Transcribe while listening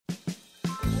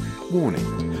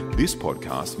Warning, this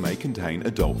podcast may contain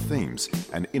adult themes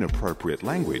and inappropriate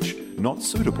language not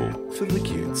suitable for the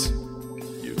kids.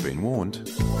 You've been warned.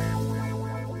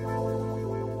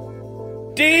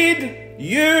 Did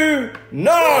you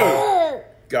know?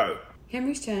 Go.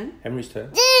 Henry's turn. Henry's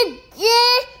turn. Did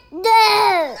you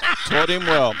know? Taught him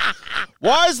well.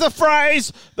 Why is the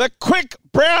phrase, the quick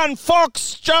brown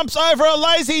fox jumps over a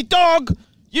lazy dog,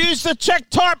 use the Czech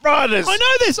typewriters? I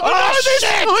know this. I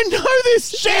know this.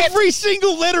 Shit. Every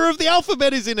single letter of the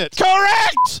alphabet is in it.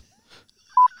 Correct!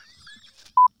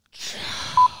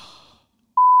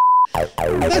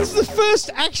 That's the first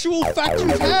actual fact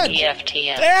we've had.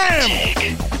 EFTM.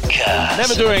 Damn!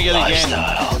 Never doing it again.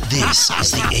 This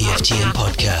is the EFTM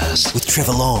podcast with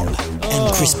Trevor Long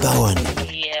and Chris Bowen.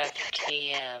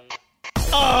 EFTM.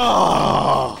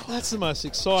 Oh! That's the most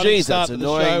exciting Jeez, start that's to the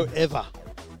annoying. show ever.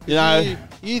 You know,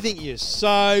 You think you're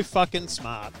so fucking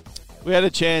smart. we had a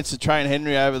chance to train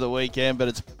Henry over the weekend, but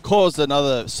it's caused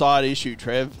another side issue,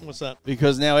 Trev. What's that?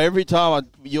 Because now every time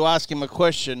you ask him a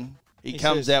question, he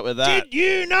comes says, out with that. Did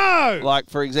you know? Like,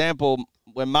 for example,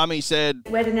 when Mummy said,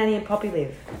 Where do Nanny and Poppy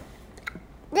live?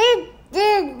 Did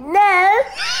you know?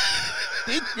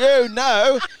 did you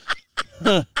know?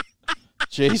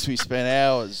 Jeez, we spent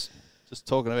hours just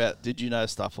talking about did you know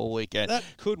stuff all weekend. That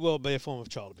could well be a form of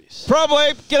child abuse.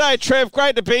 Probably. G'day, Trev.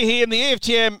 Great to be here in the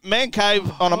EFTM Man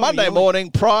Cave on a Monday really?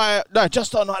 morning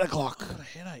just on 9 o'clock. I've got a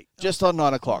headache. Just on 9 I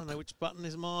don't o'clock. know which button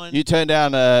is mine. You turn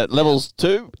down levels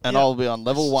 2 and Yeah. I'll be on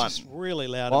level It's 1. just really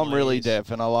loud. in I'm my really ears.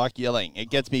 deaf and I like yelling. It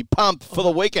gets me pumped for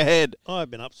the week ahead. I've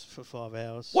been up for 5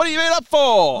 hours. What have you been up for?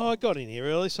 Oh, I got in here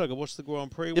early, so I could watch the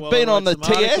Grand Prix. You've while been I on the read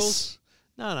some TS? articles.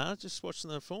 No, just watching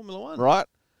the Formula One. Right?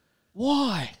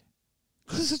 Why?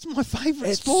 Because it's my favourite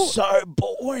It's sport. so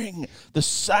boring. The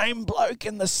same bloke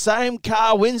in the same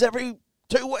car wins every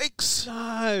 2 weeks.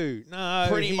 No.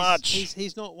 Pretty much.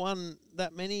 He's not won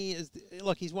that many.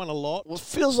 Like, he's won a lot. Well, it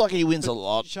feels like he wins a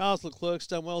lot. Charles Leclerc's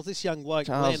done well. This young bloke,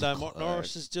 Charles Lando Leclerc.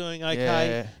 Norris, is doing okay.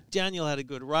 Yeah. Daniel had a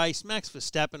good race. Max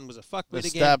Verstappen was a fuckwit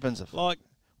again. Verstappen's a Like,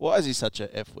 Why is he such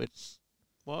a F-wit?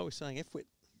 why are we saying F-wit?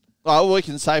 Oh, we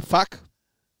can say fuck.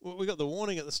 Well, we got the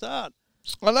warning at the start.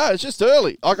 I know, it's just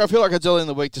early. Like, I feel like it's early in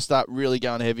the week to start really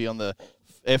going heavy on the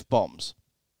F-bombs.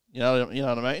 You know what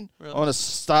I mean? Really? I want to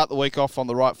start the week off on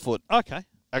the right foot. Okay.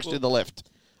 Actually, Well, the left.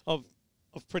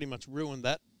 I've pretty much ruined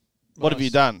that. What have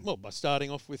you done? Well, by starting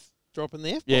off with dropping the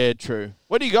F-bomb. Yeah, true.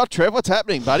 What do you got, Trev? What's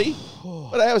happening, buddy?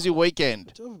 How was your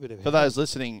weekend? Do have a bit of a For those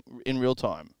listening in real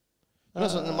time. You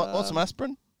want some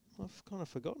aspirin? I've kind of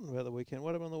forgotten about the weekend.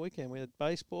 What happened on the weekend? We had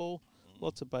baseball,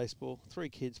 lots of baseball, 3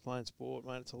 kids playing sport,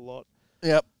 mate. It's a lot.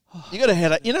 Yep. You got a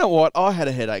headache. You know what? I had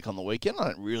a headache on the weekend. I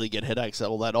don't really get headaches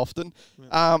all that often.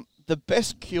 The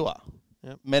best cure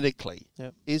Yep. medically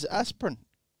Yep. is aspirin.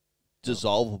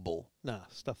 Dissolvable. Nah,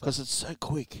 stuff Because that. it's so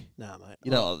quick. Nah, mate.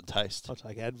 You don't like the taste. I'll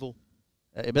take Advil.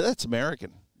 But that's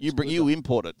American. You good,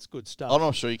 import it. It's good stuff. I'm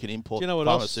not sure you can import Do you know what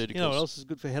else? pharmaceuticals. You know what else is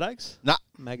good for headaches? Nah.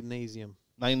 Magnesium.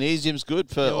 Magnesium's good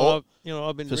for You know what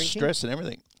I've been for drinking? stress and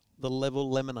everything. The Level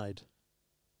lemonade.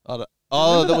 Oh,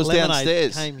 Remember that was lemonade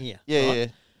downstairs. Came here. Yeah, right? yeah.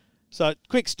 So,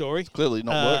 quick story. Clearly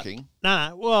not working.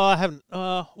 No. Well, I haven't.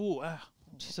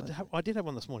 Jeez, I did have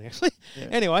one this morning, actually. Yeah.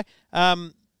 Anyway,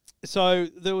 so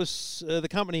there was the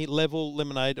company Level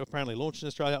Lemonade apparently launched in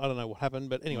Australia. I don't know what happened,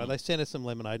 but anyway, they sent us some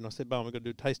lemonade, and I said, "Bowen, we've got to do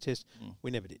a taste test."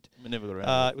 We never did. We never got around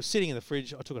to It was sitting in the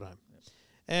fridge. I took it home.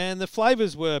 And the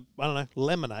flavours were, I don't know,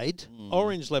 lemonade,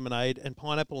 orange lemonade, and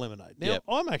pineapple lemonade. Now, Yep.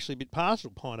 I'm actually a bit partial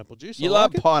to pineapple juice. You I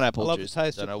love like it. pineapple I love juice. the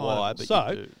taste Don't of know why, pineapple. but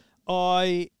So, you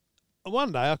do.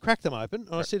 one day I cracked them open,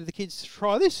 and I said to the kids,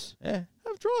 try this. Yeah.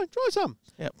 Try some.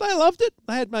 Yep. They loved it.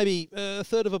 They had maybe a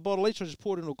third of a bottle each. I just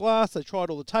poured it into a glass. They tried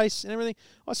all the tastes and everything.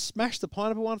 I smashed the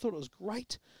pineapple one. I thought it was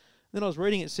great. Then I was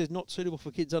reading it says not suitable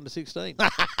for kids under 16.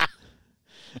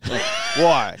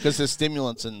 Why? Because there's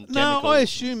stimulants and No, chemicals. I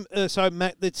assume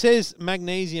it says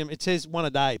magnesium. It says 1 a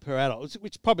day per adult,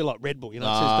 which is probably like Red Bull. You know,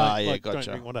 it says don't gotcha.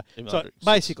 drink 1 day. Even So though it's-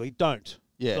 basically, don't.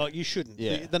 Yeah. Like you shouldn't.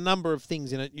 Yeah. The number of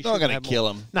things in it, you Not shouldn't going have to kill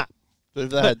more. them. Nah. But if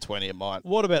they had 20, it might.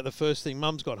 What about the first thing?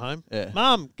 Mum's got home. Yeah.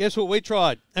 Mum, guess what we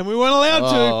tried? And we weren't allowed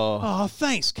to. Oh,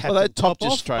 thanks, Captain. Well, they topped Top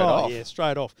you off. straight Oh, off. yeah,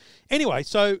 straight off. Anyway,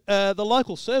 so the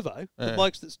local servo, the Yeah.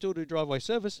 blokes that still do driveway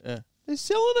service, Yeah. they're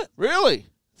selling it. Really?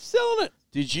 Selling it.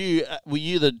 Did you? Were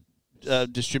you the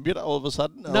distributor all of a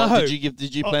sudden? Or No.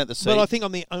 Did you plant the seed But I think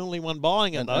I'm the only one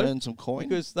buying it, and though. earn some coin?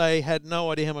 Because they had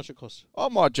no idea how much it cost. I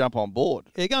might jump on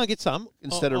board. Yeah, go and get some.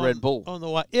 Instead of Red Bull. On the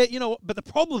way. Yeah, you know what? But the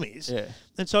problem is, Yeah.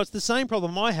 and so it's the same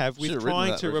problem I have with Should've written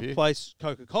trying that to review. replace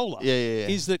Coca-Cola. Yeah.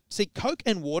 Is that, see, Coke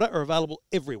and water are available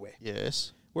everywhere.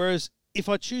 Yes. Whereas if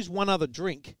I choose one other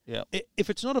drink, Yep. if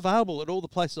it's not available at all the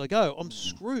places I go, I'm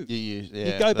screwed. You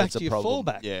go back that's to a your problem.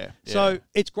 fallback. Yeah. So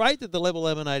it's great that the Level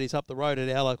Lemonade is up the road at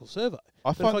our local servo.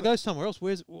 I But if find I go somewhere else, I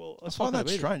it's find not that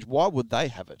strange. Why would they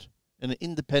have it? An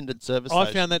independent service I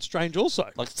station. found that strange also.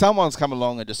 Like someone's come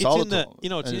along and just It's sold in it the, to them. you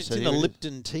know, it's and in said, the "Here it is."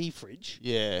 Lipton tea fridge.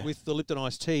 Yeah. With the Lipton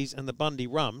iced teas and the Bundy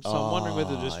rum. So I'm wondering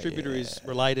whether the distributor is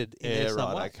related in there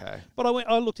some way. Okay. But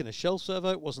I looked in a Shell servo,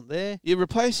 it wasn't there. You're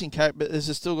replacing cake, but has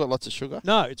it still got lots of sugar?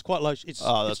 No, it's quite low. It's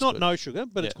that's not good. no sugar,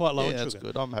 but it's quite low in that's sugar.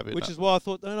 good. I'm happy with Which that. is why I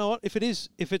thought, you know what, if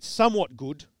it's somewhat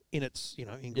good in its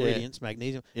ingredients,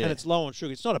 magnesium, Yeah. and it's low on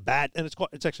sugar, it's not a bad, and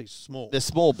it's actually small. They're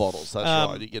small bottles, that's Um,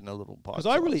 right. You're getting a little bite. Because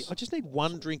I just need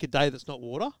one drink a day that's not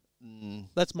water.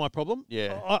 That's my problem.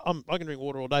 Yeah. I can drink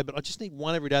water all day, but I just need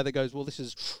one every day that goes, well, this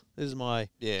is my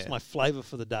flavour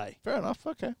for the day. Fair enough.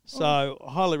 Okay. So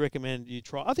I highly recommend you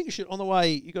try. I think you should, on the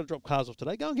way, you got to drop cars off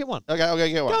today, go and get one. Okay, I'll go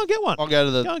get one. Go and get one. I'll go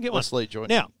to the Go and get one. Wesley joint.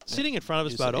 Now, sitting in front of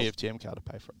us, Use the Bardoff, EFTM card to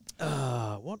pay for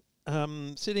it. what?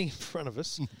 Sitting in front of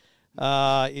us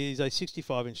is a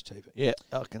 65-inch TV. Yeah,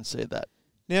 I can see that.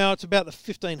 Now, it's about the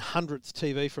 1500th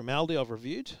TV from Aldi I've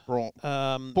reviewed. Born.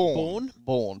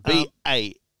 Born.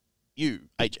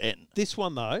 BAUHN. This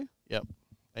one, though, Yep.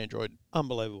 Android.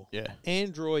 unbelievable. Yeah.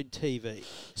 Android TV.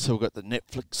 So we've got the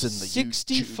Netflix and the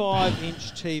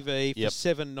 65-inch TV for Yep.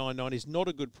 $799 is not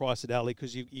a good price at Aldi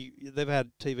because they've had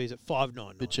TVs at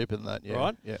 $599. A bit cheaper than that, yeah.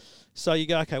 Right? Yeah. So you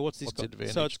go, okay, what's this What's got? the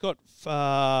advantage? So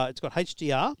it's got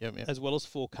HDR Yep, yep. as well as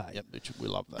 4K. Yep, which we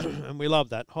love that. And we love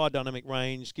that. High dynamic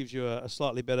range gives you a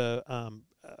slightly better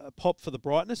pop for the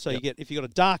brightness. So Yep. you get, if you've got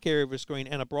a dark area of a screen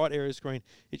and a bright area of a screen,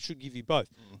 it should give you both.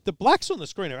 The blacks on the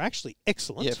screen are actually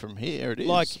excellent. Yeah, from here it is.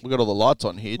 Like- We've got all the lights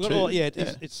on here We've too. got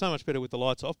it's so much better with the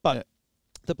lights off. But Yeah.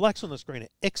 the blacks on the screen are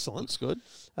excellent. Looks good.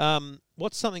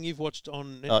 What's something you've watched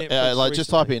on Netflix? Like just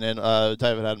type in, and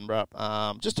David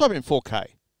Attenborough, just type in 4K.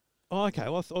 Oh, okay.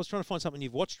 Well, I was trying to find something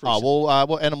you've watched recently.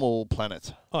 Well, Animal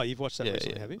Planet. Oh, you've watched that Yeah,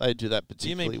 recently, yeah. have you? They do that Do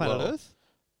you particularly mean Planet well. Earth?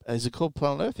 Is it called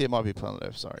Planet Earth? Yeah, it might be Planet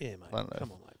Earth, sorry. Yeah, mate. Planet Earth.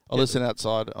 Come on, mate. I listen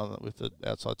outside with the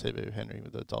outside TV with Henry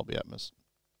with the Dolby Atmos.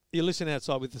 You listen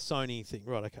outside with the Sony thing,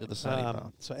 right? Okay. Yeah, the Sony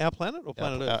part. So Our Planet or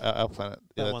Planet Earth? Our Planet.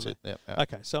 Yeah, That that's one it. Yeah.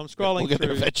 Okay, so I'm scrolling We'll get through.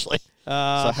 there eventually.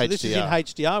 So this is in HDR.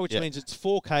 HDR, which Yeah. means it's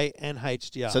 4K and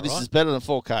HDR. So this right? is better than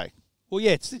 4K. Well,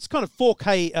 yeah, it's kind of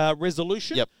 4K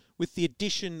resolution. Yep. With the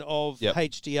addition of Yep.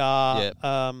 HDR Yep.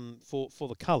 For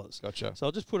the colours. Gotcha. So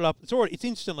I'll just put it up. It's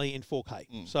instantly in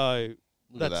 4K. So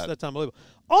Look at that. that's unbelievable.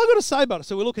 I've got to say about it.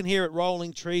 So we're looking here at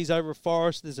rolling trees over a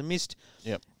forest. There's a mist.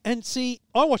 Yep. And see,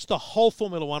 I watched the whole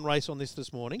Formula One race on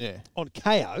this morning. Yeah. On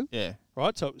KO. Yeah.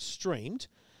 Right, so it was streamed.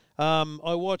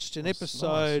 I watched an That's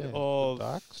episode nice, yeah. of Good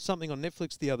dark. something on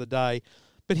Netflix the other day.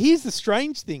 But here's the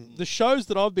strange thing. The shows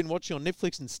that I've been watching on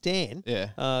Netflix and Stan,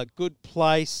 Yeah. Good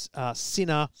Place,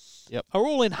 Sinner, Yep. are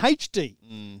all in HD.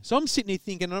 So I'm sitting here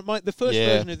thinking, the first Yeah.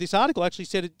 version of this article actually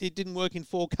said it didn't work in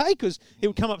 4K because it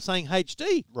would come up saying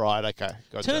HD. Right, okay.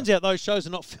 Gotcha. Turns out those shows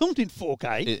are not filmed in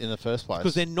 4K. In the first place.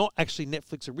 Because they're not actually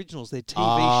Netflix originals, they're TV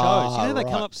shows. You know, they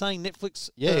come right. up saying Netflix.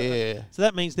 Yeah. So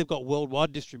that means they've got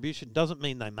worldwide distribution. Doesn't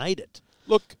mean they made it.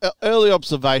 Look, early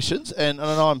observations, and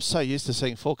I'm so used to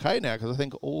seeing 4K now because I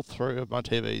think all three of my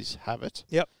TVs have it.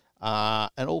 Yep.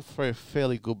 And all three are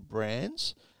fairly good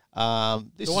brands.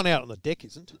 This The one out on the deck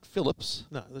isn't. Philips.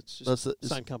 No, that's just That's the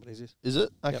same company as this. Is it?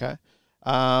 Yep. Okay.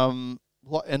 And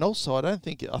also, I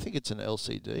think it's an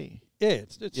LCD. Yeah,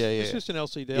 it's Yeah. just an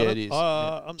LCD. Yeah, it is.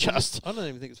 Yeah. I don't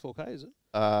even think it's 4K, is it?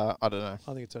 I don't know.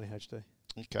 I think it's only HD.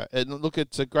 Okay, and look,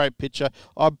 it's a great picture.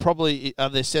 Are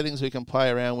there settings we can play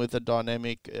around with the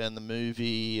dynamic and the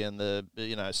movie and the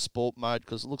sport mode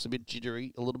because it looks a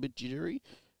little bit jittery.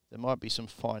 There might be some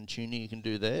fine tuning you can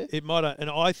do there. It might, and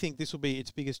I think this will be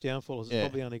its biggest downfall. Is it's Yeah.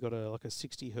 probably only got a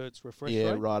 60 hertz refresh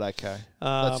Yeah, rate. right. Okay,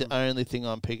 that's the only thing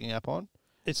I'm picking up on.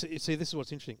 See, this is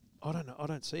what's interesting. I don't know. I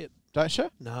don't see it. Don't you?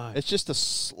 No. It's just a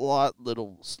slight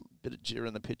little bit of jitter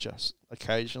in the picture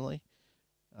occasionally.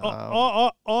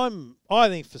 I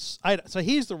think for so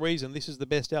here's the reason this is the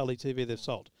best Aldi TV they've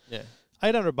sold. Yeah.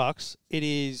 $800. It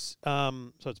is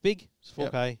so it's big. It's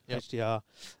 4K Yep. HDR,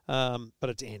 but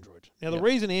it's Android. Now the Yep.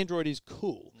 reason Android is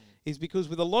cool is because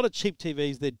with a lot of cheap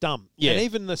TVs they're dumb. Yeah. And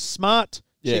even the smart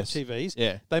Yes. cheap TVs,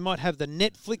 Yeah. they might have the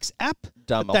Netflix app.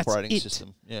 Dumb but that's operating it,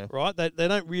 system. Yeah. Right? They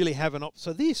don't really have an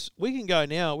So this we can go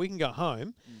now. We can go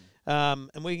home,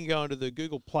 and we can go into the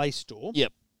Google Play Store.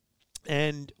 Yep.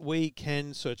 And we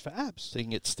can search for apps. So you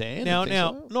can get Stan. Now, and things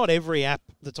like that. not every app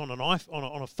that's on an iPhone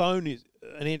on a phone is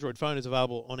an Android phone is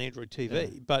available on Android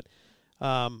TV, but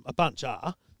a bunch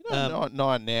are.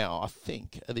 Nine now, I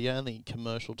think, are the only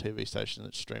commercial TV station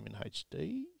that's streaming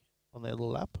HD. on their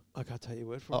little app? I can't tell you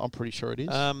word for it. I'm pretty sure it is.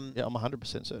 Yeah, I'm 100%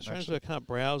 certain. Strangely, I can't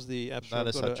browse the app store.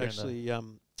 Notice I've got that to gender. actually,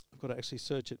 I've got to actually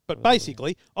search it. But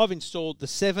basically, I've installed the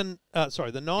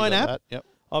 9 app. That? Yep.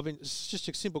 It's just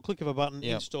a simple click of a button,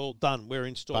 Yep. install, done. We're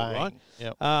installed, Bang. right?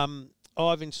 Yep.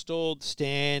 I've installed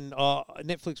Stan.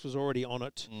 Netflix was already on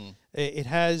it. It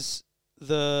has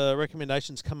the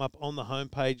recommendations come up on the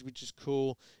homepage, which is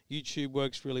cool. YouTube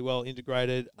works really well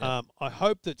integrated. Yep. I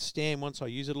hope that Stan, once I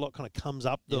use it a lot, kind of comes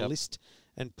up the Yep. list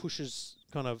and pushes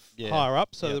kind of Yeah. higher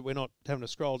up so Yep. that we're not having to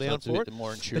scroll So down it's a for bit it.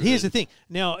 more But intuitive. here's the thing.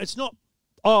 Now, it's not...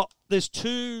 there's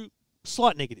two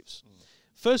slight negatives.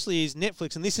 Firstly is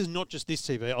Netflix, and this is not just this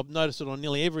TV. I've noticed it on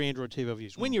nearly every Android TV I've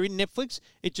used. When you're in Netflix,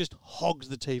 it just hogs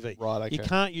the TV. Right, okay. You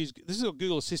can't use... This is a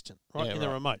Google Assistant, right, Yeah, in the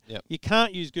right. remote. Yep. You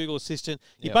can't use Google Assistant.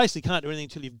 You Yep. basically can't do anything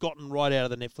until you've gotten right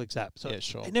out of the Netflix app. So Yeah,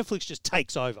 sure. Netflix just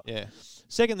takes over. Yeah.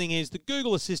 Second thing is the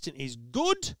Google Assistant is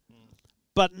good,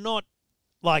 but not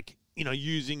like,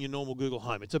 using your normal Google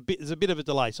Home. There's a bit of a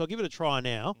delay. So I'll give it a try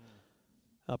now.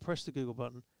 I'll press the Google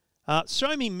button.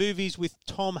 Show me movies with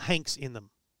Tom Hanks in them.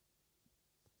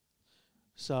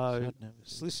 So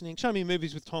it's listening. Show me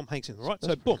movies with Tom Hanks in them, right?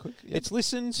 That's So boom. pretty quick, yep. It's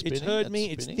listened, Spinning, it's heard that's me,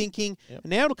 it's spinning. thinking, Yep. and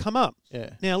now it'll come up. Yeah.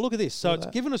 Now look at this. So Look it's at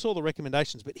that. given us all the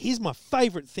recommendations, but here's my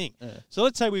favourite thing. Yeah. So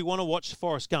let's say we want to watch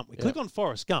Forrest Gump. We click on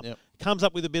Forrest Gump. Yep. It comes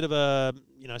up with a bit of a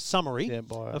summary Yeah,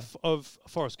 bio. of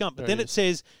Forrest Gump. But There then it it is.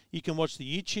 says you can watch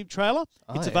the YouTube trailer.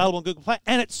 It's yeah. available on Google Play,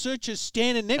 and it searches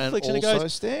Stan and Netflix, and it also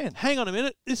goes, Stan. hang on a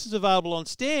minute, this is available on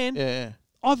Stan. Yeah.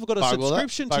 I've got a Bugger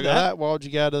subscription that. to Bugger that. Why would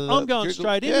you go to the I'm going Google?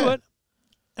 straight into Yeah. it,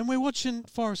 and we're watching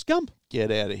Forrest Gump.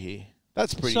 Get out of here.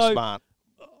 That's pretty So- smart.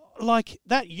 Like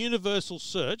that universal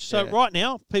search. So Yeah. right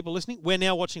now, people listening, we're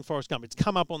now watching Forrest Gump. It's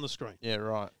come up on the screen. Yeah,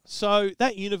 right. So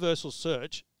that universal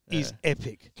search is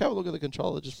epic. Can we have a look at the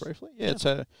controller just briefly? Yeah, it's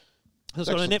a... It's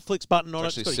got a Netflix button on it.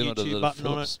 It's got a similar to YouTube the button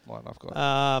on Philips it. one I've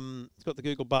got. It's got the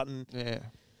Google button. Yeah.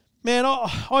 Man,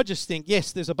 I just think,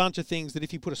 yes, there's a bunch of things that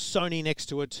if you put a Sony next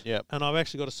to it, Yep. and I've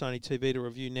actually got a Sony TV to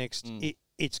review next,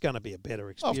 it's going to be a better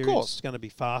experience. course. It's going to be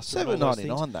faster. and all those things.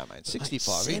 $7.99 that, mate.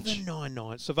 65 inch.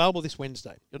 $7.99. It's available this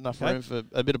Wednesday. Got enough Okay. room for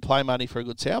a bit of play money for a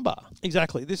good soundbar.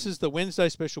 Exactly. This is the Wednesday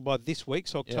special by this week,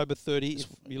 so October 30, if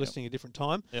you're listening at a different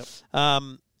time. Yep.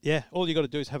 Yeah, all you got to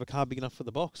do is have a car big enough for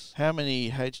the box. How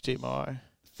many HDMI?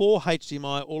 4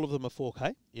 HDMI, all of them are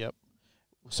 4K. Yep.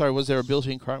 Sorry, was there a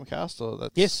built-in Chromecast or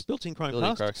that's Yes, built-in Chromecast.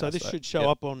 Built-in So Chromecast, this that. should show Yep.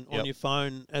 up on Yep. your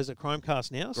phone as a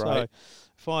Chromecast now. So Great.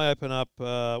 if I open up,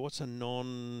 what's a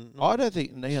non... I don't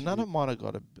think none of mine have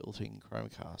got a built-in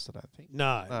Chromecast. I don't think.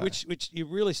 No, No. which you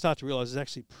really start to realise is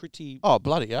actually pretty Oh,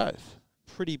 bloody oath!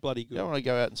 bloody You good. don't want to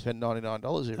go out and spend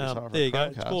 $99 every time for There a you go.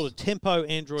 Chromecast. It's called a Tempo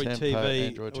Android Tempo TV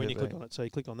Android when you TV. click on it. So you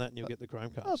click on that and you'll get the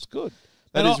Chromecast. That's good.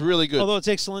 That And is really good. Although it's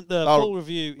excellent, the I'll- full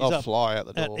review is I'll up fly out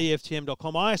the at door.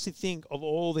 EFTM.com. I actually think of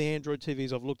all the Android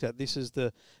TVs I've looked at, this is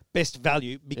the best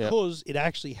value because it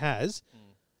actually has,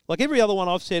 like every other one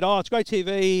I've said, it's great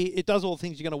TV, it does all the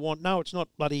things you're going to want. No, it's not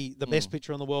bloody the best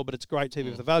picture in the world, but it's great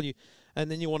TV for the value. And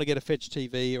then you want to get a Fetch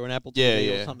TV or an Apple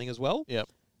TV or something as well. Yep.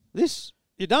 This,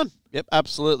 you're done. Yep,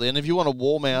 absolutely. And if you want to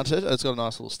wall mount it, it's got a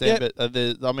nice little stand. Yep.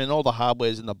 But all the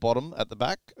hardware's in the bottom at the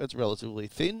back. It's relatively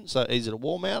thin, so easy to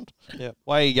wall mount. Yep.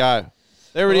 Way you go.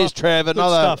 There it Well, is, Trav. good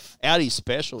Another stuff. Audi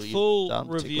special. You've Full done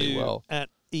particularly review well. at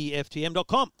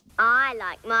EFTM.com. I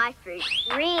like my fruit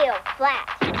real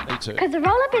flat. Me too. Because a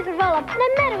roll-up is a roll-up, no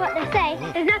matter what they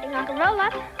say. There's nothing like a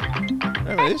roll-up.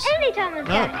 Remember this? Any time of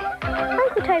day.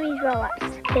 Uncle Toby's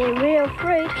roll-ups. They're real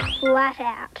fruit, flat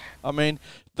out. I mean,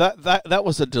 that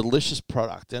was a delicious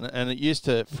product, and it used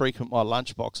to frequent my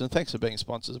lunchbox. And thanks for being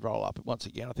sponsors of Roll Up once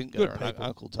again. I think they're an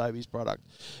Uncle Toby's product.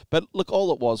 But look,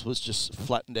 all it was just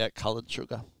flattened out coloured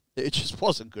sugar. It just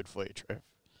wasn't good for you, Trev.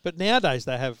 But nowadays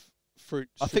they have fruit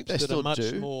I think they strips that still are much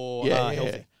do. more yeah.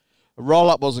 healthy. Roll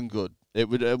Up wasn't good. It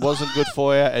wasn't good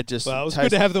for you. It just Well, it was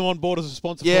tasted- good to have them on board as a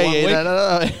sponsor Yeah, for 1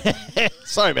 week. no.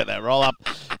 Sorry about that, Roll Up.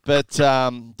 But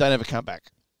don't ever come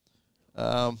back.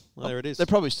 Well, there it is. They're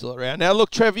probably still around. Now, look,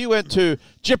 Trev, you went to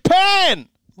Japan,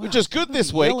 which is good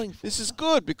this week. yelling for? This is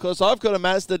good because I've got a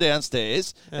Mazda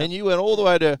downstairs, and you went all the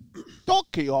way to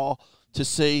Tokyo to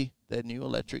see their new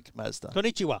electric Mazda.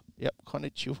 Konnichiwa. Yep,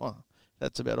 konnichiwa.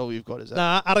 That's about all you've got, is that?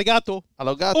 Nah, arigato.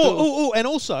 Arigato. Oh, and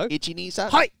also, Ichinisa.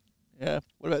 hi. Yeah.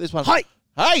 What about this one? Hi.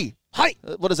 Hey. Hi.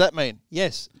 What does that mean?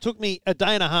 Yes, it took me a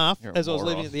day and a half You're a as I was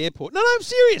leaving moron. at the airport. No, I'm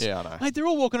serious. Yeah, I know. Mate, they're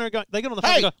all walking around going, they get on the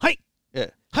phone Hey. and go, hey, Yeah.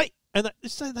 hey. And they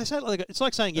say it like, it's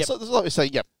like saying, yep, It's like we say,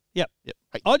 yep. yep. Yep.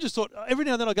 Hey. I just thought, every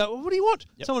now and then I go, well, what do you want?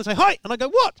 Someone would say, hi. And I go,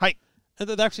 what? Hey. And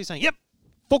they're actually saying, yep,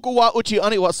 Fuku wa uchi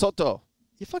ani wa soto.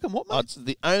 You fucking what, mate? It's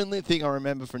the only thing I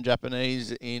remember from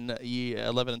Japanese in year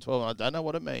 11 and 12, and I don't know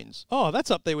what it means. Oh,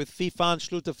 that's up there with Fifan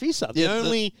Schlutterfissa. The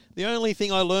only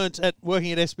thing I learnt at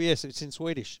working at SBS, it's in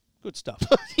Swedish. Good stuff.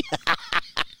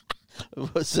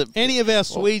 Was it Any of our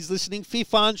Swedes listening,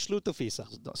 Fifan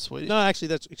Schlutterfissa. not Swedish? No, actually,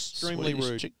 that's extremely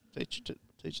Swedish rude.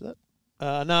 Teach that?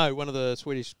 No, one of the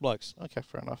Swedish blokes. Okay,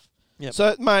 fair enough. Yep.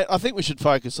 So, mate, I think we should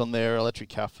focus on their electric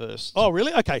car first. Oh,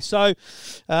 really? Okay, so if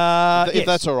yes.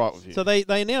 that's all right with you. So they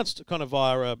announced kind of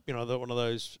via one of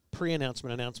those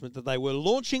announcement that they were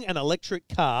launching an electric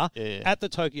car at the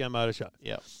Tokyo Motor Show.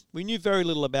 Yeah. We knew very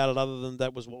little about it other than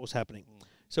that was what was happening.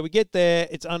 So we get there,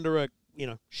 it's under a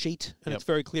sheet, and it's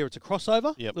very clear it's a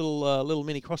crossover, little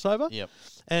mini crossover. Yep.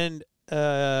 And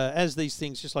as these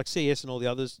things, just like CS and all the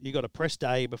others, you got to press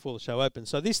day before the show opens.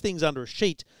 So this thing's under a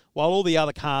sheet while all the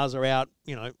other cars are out,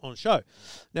 on show.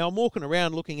 Now I'm walking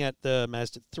around looking at the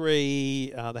Mazda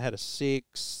 3. They had a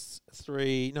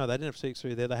 6.3. No, they didn't have a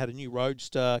 6.3 there. They had a new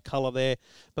Roadster colour there,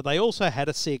 but they also had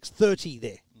a CX-30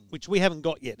 there, which we haven't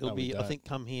got yet. It'll be, I think,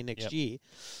 come here next year.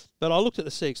 But I looked at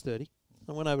the CX-30.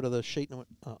 I went over to the sheet and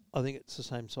I went, I think it's the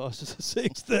same size as the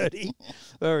CX-30,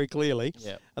 very clearly.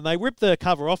 Yep. And they ripped the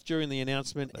cover off during the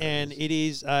announcement, and it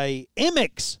is a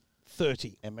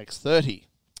MX-30. MX-30.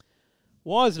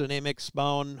 Why is it an MX,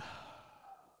 Bowen?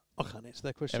 I can't answer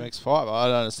that question. MX-5. I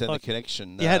don't understand the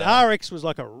connection. You had RX was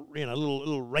like a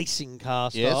little racing car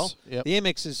style. Yep. The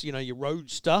MX is your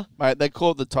Roadster. Mate, they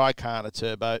call it the Taycan a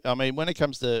turbo. I mean, when it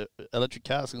comes to electric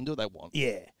cars, they can do what they want.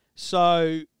 Yeah.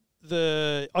 So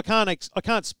I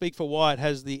can't speak for why it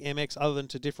has the MX other than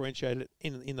to differentiate it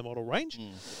in the model range.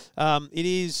 It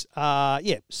is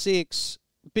CX,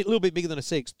 a little bit bigger than a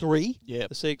CX-3. Yeah.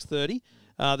 The CX-30.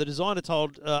 The designer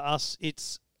told us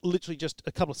it's literally just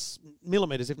a couple of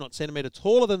millimeters, if not centimeters,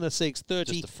 taller than the CX-30.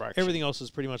 Just a fraction. Everything else is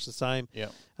pretty much the same. Yeah.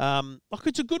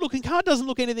 It's a good-looking car. It doesn't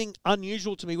look anything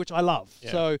unusual to me, which I love.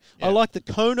 Yeah. So Yeah. I like the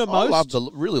Kona most.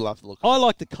 Really love the look. I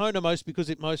like the Kona most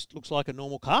because it most looks like a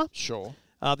normal car. Sure.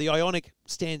 The Ioniq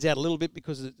stands out a little bit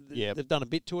because they've done a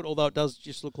bit to it, although it does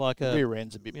just look like a rear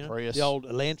end's a bit Prius. the old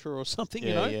Elantra or something.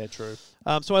 Yeah, true.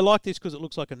 So I like this because it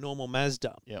looks like a normal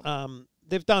Mazda. Yep.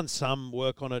 They've done some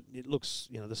work on it. It looks,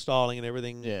 the styling and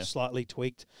everything slightly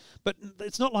tweaked, but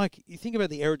it's not like you think about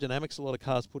the aerodynamics a lot of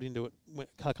car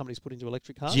companies put into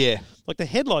electric cars. Yeah. Like the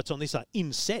headlights on this are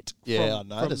inset I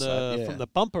noticed that, from the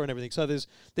bumper and everything. So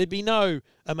there'd be no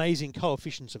amazing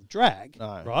coefficients of drag,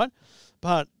 No. right?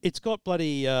 But it's got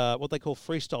bloody what they call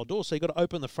freestyle doors, so you got to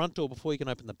open the front door before you can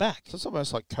open the back. So it's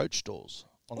almost like coach doors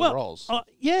on the rolls.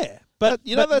 Yeah, but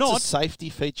that's not, a safety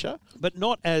feature. but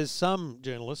not as some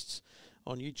journalists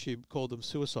on YouTube call them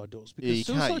suicide doors, because you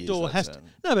can't suicide use door that has term.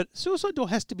 but suicide door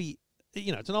has to be.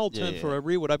 It's an old term Yeah. for a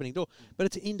rearward opening door, but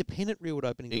it's an independent rearward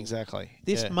opening door. Exactly.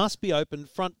 This Yeah. must be open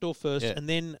front door first, Yeah. and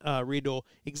then rear door,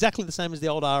 exactly the same as the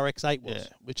old RX-8 was. Yeah,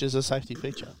 which is a safety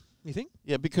feature. You think?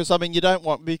 Yeah, because you don't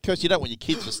want your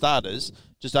kids, for starters,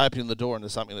 just opening the door into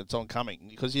something that's oncoming.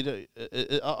 Because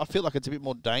I feel like it's a bit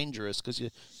more dangerous because you're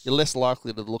less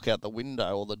likely to look out the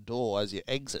window or the door as you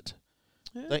exit.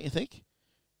 Yeah. Don't you think?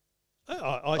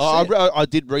 I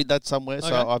did read that somewhere, so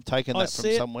Okay. I've taken that from see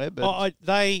it. somewhere. But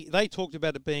they talked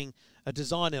about it being a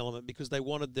design element because they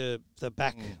wanted the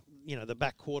back the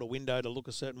back quarter window to look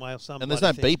a certain way or something. and there's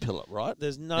no B pillar, right?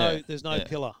 There's no Yeah.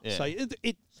 pillar. Yeah. So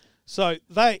so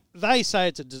they say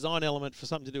it's a design element for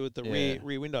something to do with the Yeah.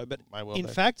 rear window, but May well in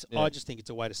be. fact, Yeah. I just think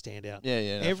it's a way to stand out.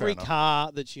 Yeah, no, Every fair enough.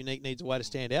 car that's unique needs a way to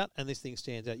stand out, and this thing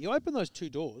stands out. You open those two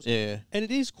doors, Yeah. and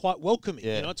it is quite welcoming.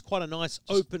 Yeah. It's quite a nice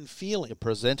open feeling. You're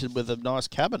presented with a nice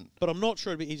cabin. But I'm not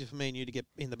sure it'd be easy for me and you to get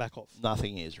in the back of.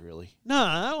 Nothing is really. No,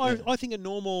 I think a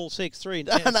normal CX-3.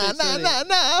 No.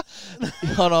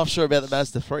 I'm not sure about the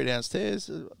Mazda 3 downstairs.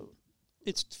 We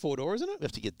It's 4-door, isn't it?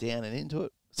 have to get down and into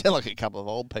it. Sound like a couple of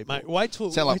old people. Mate, wait till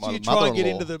Sound like my you try and get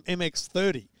mother-in-law. into the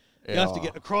MX-30. You Yeah. have to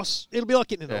get across. It'll be like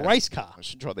getting in a Yeah. race car. I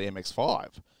should try the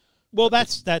MX-5. Well,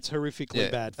 that's horrifically Yeah.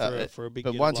 bad for a big. But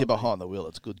unit once you're like me. behind the wheel,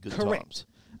 it's good Correct.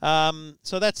 times.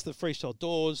 So that's the freestyle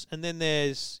doors, and then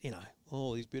there's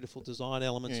all these beautiful design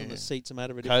elements on the seats are made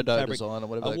of a different Kodo fabric. design or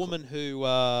whatever. A they call woman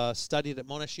who studied at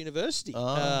Monash University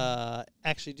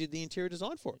actually did the interior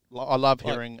design for it. it. I love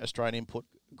hearing Australian input.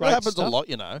 Great That happens stuff. a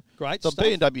lot, Great So stuff.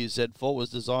 BMW Z4 was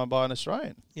designed by an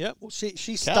Australian. Yeah, well, she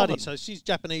Calvin. studied, so she's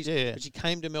Japanese, Yeah. but she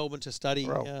came to Melbourne to study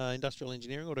Right. industrial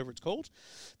engineering, whatever it's called.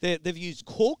 They've used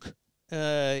cork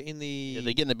in the Yeah,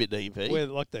 they're getting a bit EV. where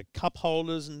like the cup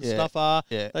holders and Yeah, stuff are.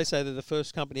 yeah. They say they're the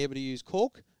first company ever to use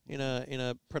cork in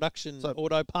a production So-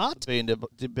 auto part.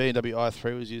 BMW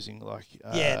i3 was using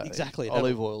Yeah, exactly.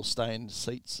 olive oil stained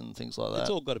seats and things like that. It's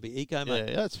all got to be eco, mate.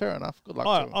 yeah, that's fair enough. Good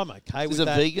luck to them. I'm okay Is with it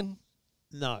that. vegan?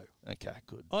 No. Okay,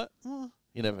 good. Well,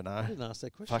 You never know. I didn't ask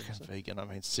that question. Fucking so. vegan. I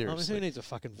mean, I mean, seriously. who needs a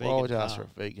fucking vegan Why would you car? ask for a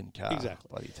vegan car? Exactly.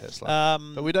 Bloody Tesla.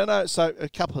 But we don't know. So a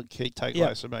couple of key takeaways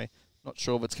Yeah. for me. Not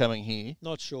sure if it's coming here.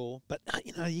 Not sure, but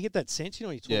you get that sense. You know,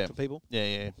 when you talk to people,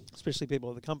 Yeah. especially people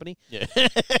at the company. Yeah.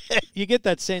 You get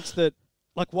that sense that,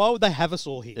 like, why would they have us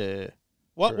all here? Yeah.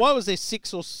 Why was there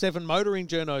 6 or 7 motoring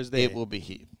journos there? It will be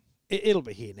here. It'll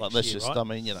be here next Like, let's year, just, right? I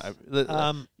mean,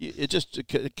 it just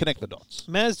connect the dots.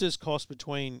 Mazdas cost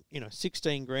between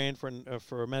 16 grand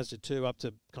for a Mazda 2 up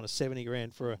to kind of 70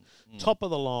 grand for a top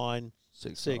of the line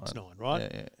CX-9, right?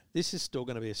 Yeah. This is still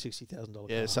going to be a $60,000 car.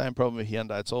 Yeah, same problem with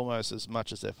Hyundai. It's almost as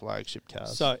much as their flagship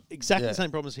cars. So exactly Yeah. the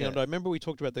same problem as Hyundai. Yeah. Remember we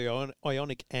talked about the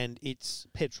Ioniq and its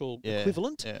petrol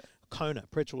equivalent? Yeah. Kona,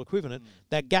 petrol equivalent.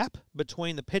 That gap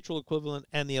between the petrol equivalent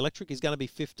and the electric is going to be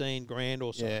 15 grand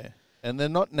or so. Yeah. And they're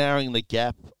not narrowing the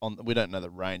gap on. We don't know the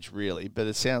range really, but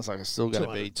it sounds like it's still going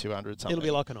to be 200 something. It'll be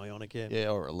like an Ioniq, yeah. Yeah,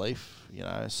 or a Leaf,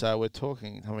 So we're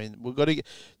talking. I mean, we've got to.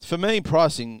 For me,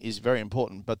 pricing is very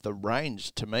important, but the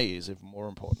range to me is even more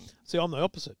important. See, I'm the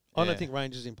opposite. I Yeah. don't think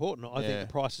range is important. I think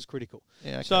the price is critical.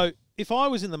 Yeah. Okay. So if I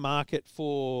was in the market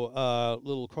for a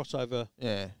little crossover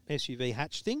yeah. SUV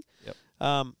hatch thing, Yep.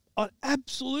 I'd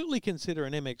absolutely consider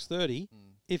an MX-30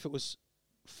 if it was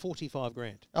 45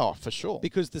 grand. Oh, for sure.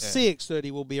 Because the CX-30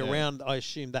 will be Yeah. around, I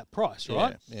assume, that price,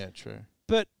 right? Yeah, true.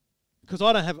 But because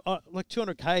I don't have, like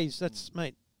 200 Ks, that's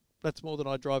more than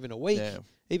I drive in a week. Yeah.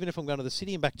 Even if I'm going to the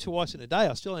city and back twice in a day,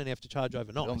 I still only have to charge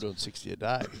overnight. I'm doing 60 a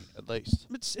day at least.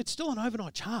 It's still an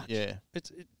overnight charge. Yeah.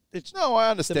 It's No, I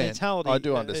understand. mentality, I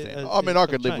do understand. I mean, I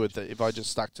could live with it if I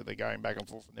just stuck to the going back and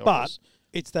forth in the office.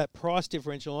 It's that price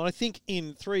differential. And I think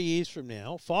in 3 years from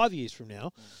now, 5 years from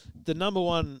now, the number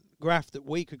one graph that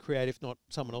we could create, if not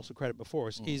someone else will create it before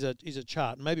us, is a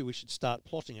chart. And maybe we should start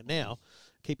plotting it now,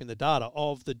 keeping the data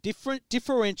of the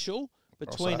differential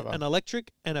between Crossover. an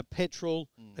electric and a petrol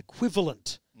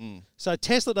equivalent. So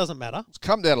Tesla doesn't matter. It's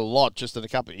come down a lot just in a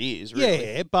couple of years, really.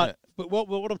 Yeah, but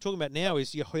what I'm talking about now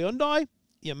is your Hyundai,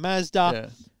 your Mazda,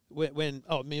 Yeah.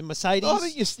 your Mercedes. I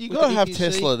think you with got to the have EQC.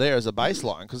 Tesla there as a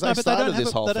baseline because they No, but started don't have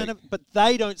this a- whole they thing. don't have- but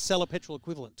they don't sell a petrol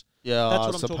equivalent. Yeah, That's I what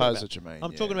I'm talking suppose about. what you mean.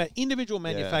 I'm yeah. talking about individual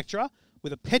manufacturer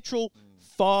with a petrol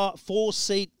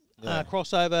 4-seat Yeah.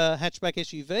 crossover hatchback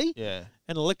SUV, Yeah,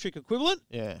 an electric equivalent,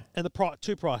 yeah. and the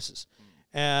two prices.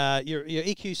 Your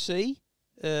EQC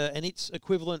and its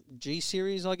equivalent G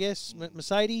series, I guess,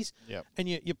 Mercedes. Yep. And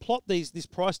you plot this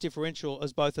price differential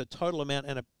as both a total amount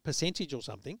and a percentage or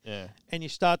something. Yeah. And you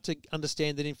start to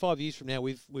understand that in 5 years from now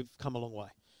we've come a long way.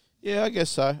 Yeah, I guess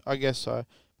so.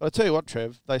 But I tell you what,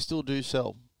 Trev, they still do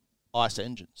sell ICE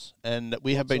engines, and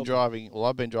we have been driving. Well,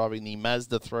 I've been driving the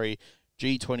Mazda 3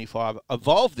 G25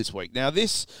 Evolve this week. Now,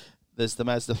 there's the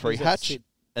Mazda 3 Does that hatch, sit?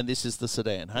 and this is the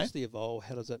sedan. Hey, What's the Evolve?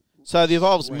 How does that? so the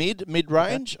Evolve's Right. mid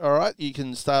range. All right, you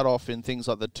can start off in things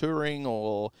like the Touring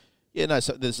or.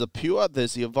 So there's the Pure,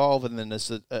 there's the Evolve, and then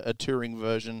there's a touring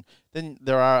version. Then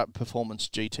there are Performance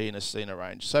GT and a Cena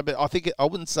range. So, but I think I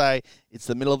wouldn't say it's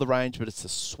the middle of the range, but it's the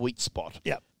sweet spot.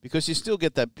 Yeah. Because you still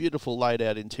get that beautiful laid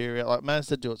out interior. Like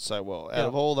Mazda do it so well. Out Yeah.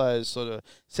 of all those sort of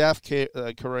South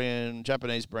Korean,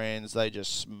 Japanese brands, they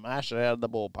just smash it out of the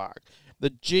ballpark. The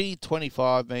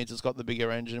G25 means it's got the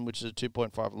bigger engine, which is a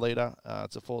 2.5 litre.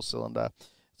 It's a 4-cylinder.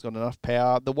 It's got enough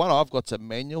power. The one I've got's a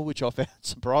manual, which I found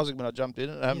surprising when I jumped in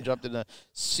it. I haven't jumped in a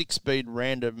 6-speed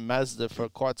random Mazda for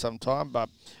quite some time, but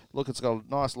look, it's got a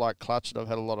nice light clutch, and I've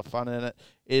had a lot of fun in it.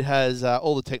 It has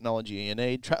all the technology you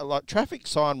need. Traffic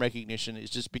sign recognition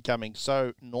is just becoming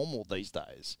so normal these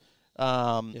days.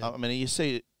 I mean, you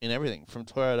see it in everything from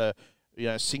Toyota,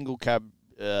 single cab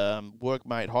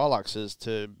workmate Hiluxes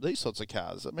to these sorts of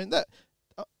cars. I mean, that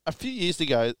a few years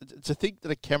ago, to think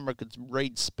that a camera could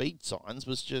read speed signs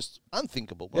was just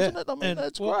unthinkable, wasn't it? I mean,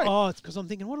 that's great. Oh, it's because I'm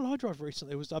thinking, what did I drive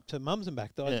recently? It was up to Mums and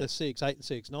back, the CX-8 and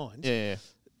CX-9s. Yeah.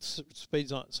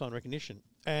 Speed sign recognition.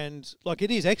 And,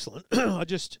 it is excellent. I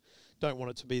just don't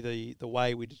want it to be the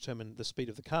way we determine the speed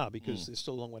of the car because there's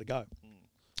still a long way to go.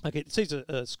 Like, it sees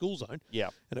a school zone. Yeah.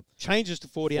 And it changes to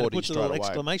 40 and it 40 puts a little straight away.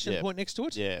 exclamation Yeah. point next to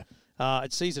it. Yeah.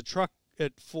 It sees a truck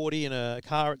at 40 and a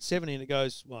car at 70 and it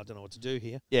goes, well, I don't know what to do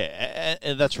here. Yeah,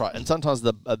 and that's right. And sometimes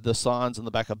the signs on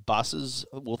the back of buses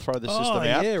will throw the system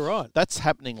out. Yeah, right. That's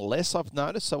happening less, I've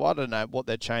noticed. So I don't know what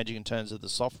they're changing in terms of the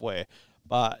software,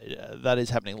 but that is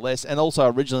happening less. And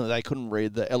also, originally, they couldn't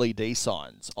read the LED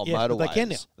signs on motorways. But they can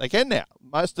now. They can now.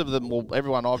 Most of them, well,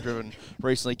 everyone I've driven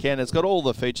recently can. It's got all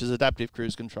the features, adaptive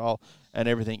cruise control, and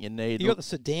everything you need. You got the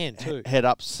sedan too.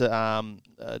 Head-up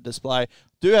display.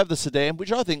 Do have the sedan,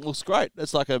 which I think looks great.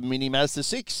 It's like a mini Mazda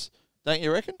 6, don't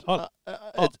you reckon?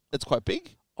 It's quite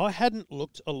big. I hadn't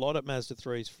looked a lot at Mazda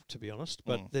 3s, to be honest,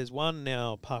 but there's one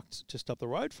now parked just up the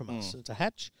road from us. It's a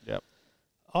hatch. Yep.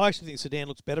 I actually think the sedan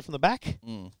looks better from the back.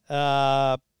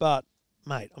 But,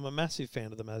 mate, I'm a massive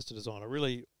fan of the Mazda design. I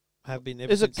really have been.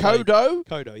 Ever Is it since Kodo?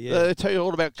 Kodo, yeah. They tell you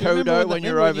all about Do you remember Kodo when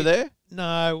you were over there?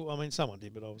 No, I mean, someone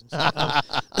did, but I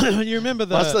wasn't. You remember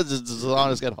the Must the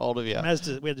designers get hold of you?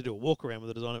 Mazda? We had to do a walk around with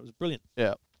the design. It was brilliant.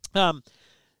 Yeah.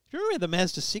 Do you remember the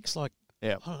Mazda 6, like,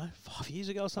 Yeah. I don't know, 5 years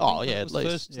ago or something? Oh, yeah, It at was least.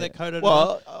 First, Yeah. that Kodo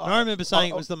Well, design. And I remember saying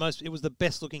it was the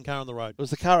best looking car on the road. It was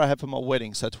the car I had for my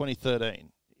wedding, so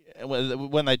 2013,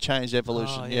 when they changed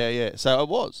Evolution. Oh, yeah. yeah. So it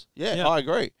was. Yeah, Yeah. I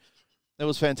agree. It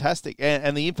was fantastic.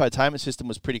 And the infotainment system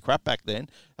was pretty crap back then.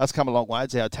 That's come a long way.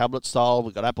 It's our tablet style.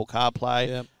 We've got Apple CarPlay,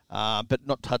 Yep. but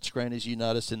not touchscreen, as you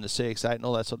noticed in the CX-8 and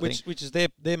all that sort of thing. Which is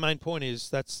their main point is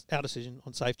that's our decision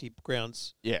on safety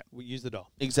grounds. Yeah. We use the dial.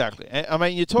 Exactly. I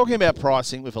mean, you're talking about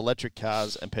pricing with electric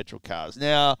cars and petrol cars.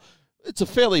 Now, it's a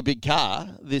fairly big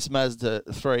car, this Mazda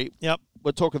 3. Yep.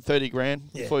 We're talking 30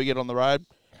 grand Yeah. before you get on the road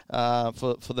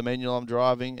for the manual I'm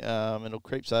driving. And it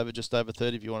creeps over just over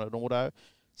 30 if you want an auto.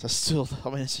 So still, I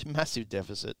mean, it's a massive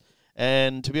deficit.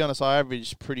 And to be honest, I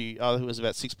averaged I think it was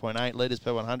about 6.8 litres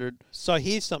per 100. So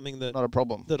here's something that Not a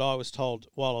problem. that I was told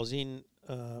while I was in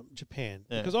Japan.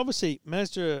 Yeah. Because obviously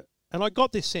Mazda, and I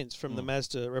got this sense from the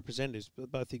Mazda representatives,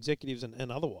 both executives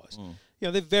and otherwise, you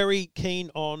know, they're very keen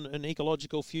on an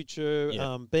ecological future,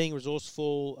 Yeah. Being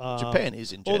resourceful. Japan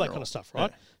is in all that general. kind of stuff,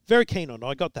 right? Yeah. Very keen on it.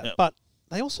 I got that. Yeah. But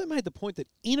they also made the point that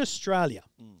in Australia,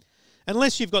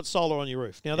 unless you've got solar on your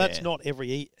roof, now that's Yeah. not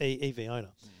every EV owner,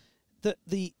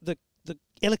 the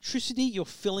electricity you're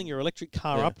filling your electric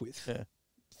car Yeah. up with, Yeah.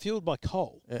 fueled by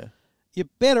coal, Yeah. you're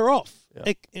better off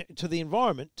Yeah. to the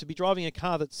environment to be driving a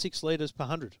car that's 6 litres per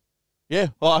 100. Yeah,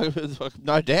 well,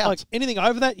 no doubt. Like anything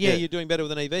over that, Yeah. you're doing better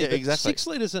with an EV. Yeah, but exactly. 6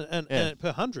 litres per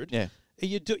 100, Yeah.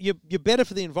 you're better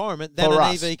for the environment than For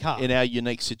an us, EV car. in our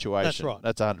unique situation. That's right.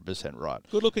 That's 100% right.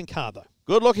 Good looking car though.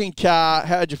 Good looking car.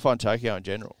 How did you find Tokyo in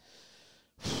general?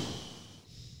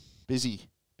 Busy.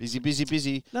 No,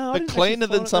 I but didn't cleaner actually than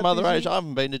find it some that other busy. age. I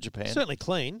haven't been to Japan. Certainly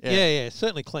clean. Yeah. Yeah,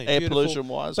 certainly clean. Air Beautiful. pollution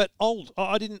wise. But old.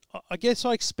 I didn't. I guess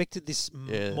I expected this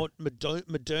Yeah.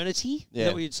 modernity. Is Yeah.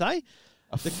 that what you'd say?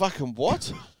 a fucking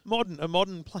what? A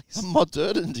modern place.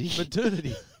 Modernity.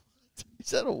 Modernity.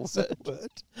 Is that a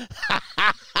word?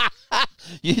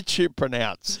 YouTube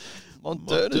pronounce.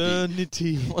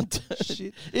 Modernity. Modernity.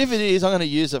 Shit. If it is, I'm going to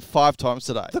use it 5 times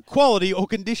today. The quality or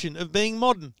condition of being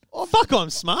modern. Oh, fuck, I'm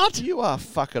smart. You are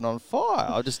fucking on fire.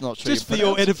 I'm just not sure Just you for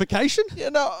your pronounce it. edification. Yeah,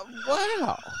 no,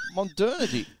 wow.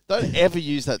 Modernity. Don't ever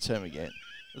use that term again.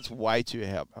 That's way too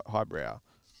highbrow.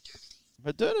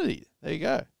 Modernity. There you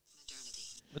go.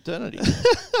 Modernity.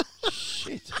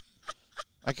 Shit.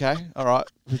 Okay, all right.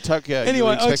 For Tokyo, Anyway, you were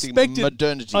I expecting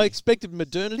modernity. I expected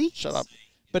modernity. Shut up.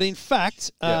 But in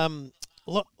fact, Yeah.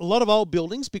 a lot of old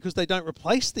buildings, because they don't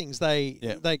replace things, they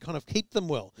kind of keep them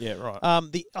well. Yeah, right.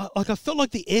 I felt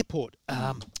like the airport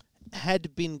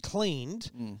had been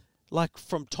cleaned. Like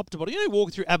from top to bottom. You know,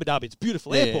 walking through Abu Dhabi, it's a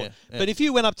beautiful airport. yeah. But if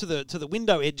you went up to the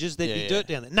window edges, there'd be dirt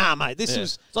down there. Nah, mate, this Yeah.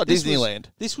 was It's like this was- Disneyland.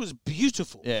 This was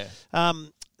beautiful. Yeah.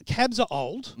 Cabs are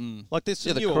old. Like there's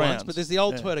some the newer ones, Crowns. but there's the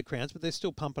old Yeah. Toyota Crowns, but they're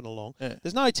still pumping along. Yeah.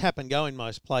 There's no tap and go in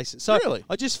most places. So Really?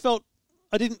 I just felt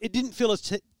it didn't feel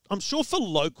as I'm sure for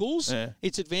locals Yeah.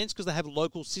 it's advanced because they have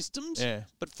local systems. Yeah.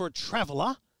 But for a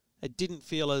traveller, it didn't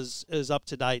feel as up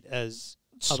to date as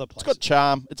other It's places. got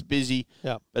charm. It's busy.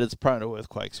 Yeah. But it's prone to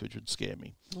earthquakes, which would scare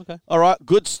me. Okay. All right,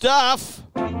 good stuff.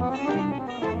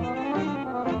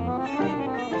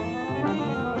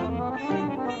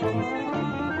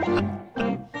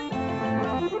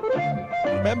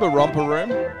 Remember Romper Room?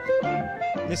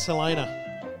 Miss Helena.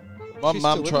 My She's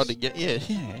mum still with tried us? to get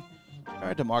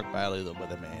married to Mike Bailey, the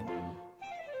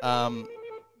weatherman.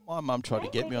 My mum tried to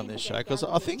get me on this show because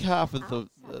I think half of the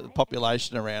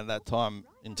population around that time,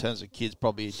 in terms of kids,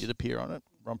 probably did appear on it.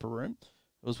 Romper Room.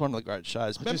 It was one of the great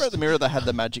shows. Remember at the Mirror they had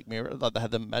the magic mirror? Like they had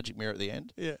the magic mirror at the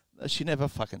end. Yeah. She never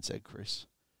fucking said Chris.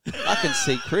 I can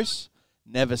see Chris.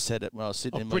 Never said it when I was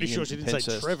sitting in I'm my pretty sure she didn't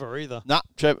say Penshurst. Trevor either. Nah,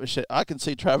 Trevor. I can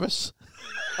see Travis.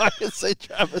 I can see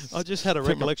Travis. I just had a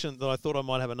recollection that I thought I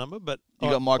might have a number, but You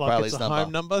got Mike Bailey's it's a number.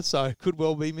 home number, so it could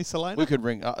well be Miss Helena. We could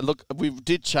ring. Look, we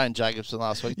did Shane Jacobson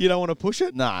last week. You don't want to push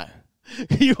it? No.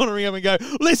 You want to ring up and go,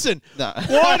 listen, No.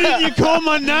 why didn't you call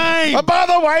my name? Oh, by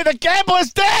the way, the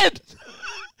gambler's dead.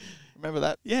 Remember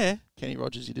that? Yeah. Kenny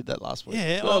Rogers, you did that last week.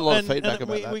 Yeah. Got a lot of and feedback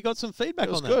about we, that. we got some feedback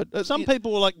It was on good. that. Some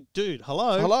people were like, dude,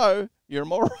 hello. Hello, you're a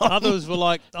moron. Others were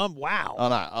like, wow. Oh,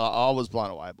 no, I was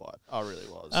blown away by it. I really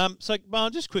was. So,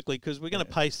 Barn, just quickly, because we're going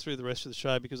to pace through the rest of the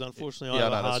show because unfortunately I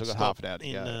have a hard we've got stop half an hour to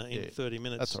in go. in 30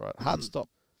 minutes. That's all right. Hard stop.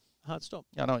 Hard stop.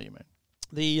 I know what you mean.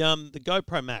 The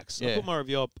GoPro Max. I Yeah. put my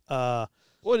review up.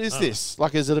 What is this?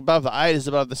 Like, is it above the 8? Is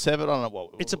it above the 7? I don't know what.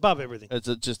 It's above everything. It's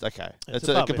just okay. It's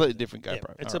a above completely everything. different Yeah,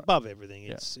 GoPro. it's All right. above everything.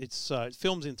 Yeah. It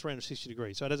films in 360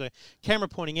 degrees. So it has a camera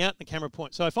pointing out and a camera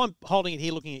point. So if I'm holding it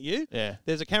here looking at you, Yeah.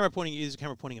 there's a camera pointing at you, there's a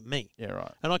camera pointing at me. Yeah,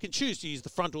 right. And I can choose to use the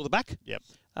front or the back. Yep.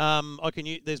 I can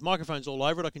use, there's microphones all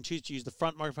over it. I can choose to use the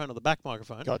front microphone or the back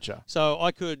microphone. Gotcha. So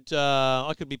I could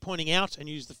be pointing out and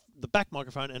use the back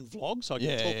microphone and vlog, so I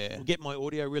can talk, get my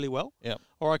audio really well. Yep.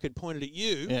 Or I could point it at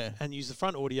you Yeah. and use the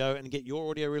front audio and get your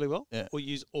audio really well. Yeah. Or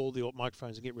use all the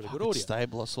microphones and get really good Fucking audio.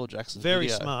 stable. I saw Jackson's Very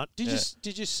video. smart.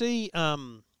 Did you see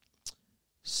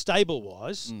stable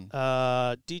wise?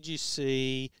 Did you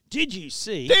see Did you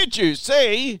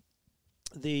see?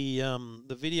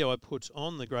 the video I put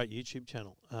on the great YouTube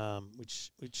channel,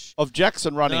 which Of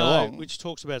Jackson running along. which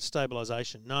talks about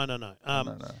stabilization. No. No.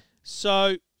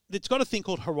 So it's got a thing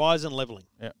called horizon leveling.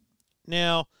 Yeah.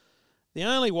 Now, the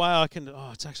only way I can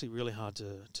it's actually really hard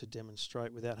to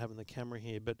demonstrate without having the camera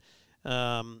here, but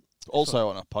Also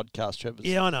on a podcast, Trevor.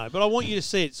 yeah, I know, but I want you to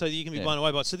see it so that you can be Yeah. blown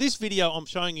away by it. So this video I'm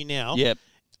showing you now, Yep.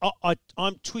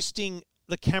 I'm twisting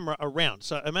the camera around.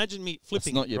 So imagine me It's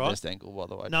flipping. not your right? best angle, by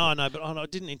the way. No, I know, but I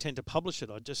didn't intend to publish it.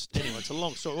 Anyway, it's a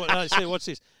long story. See, what's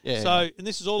this? Yeah. So, and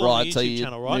this is all on Right, the so YouTube you're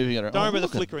channel, right? moving it around. Don't worry Oh, about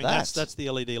look the at flickering. that. That's the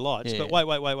LED lights. Yeah.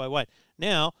 But wait.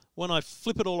 Now, when I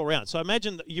flip it all around, so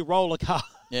imagine that you roll a car.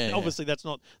 Yeah. Obviously, that's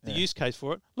not the use case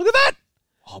for it. Look at that.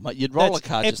 Oh, mate, you'd roll That's a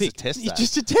car just epic. to test that.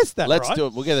 Just to test that, Let's right? do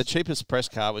it. We'll get the cheapest press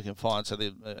car we can find so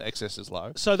the excess is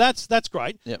low. So that's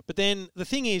great. Yep. But then the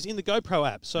thing is, in the GoPro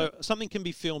app, so something can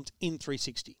be filmed in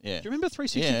 360. Yeah. Do you remember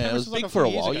 360 Yeah, cameras? it was like big for a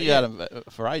few years while. ago? You Yeah. had them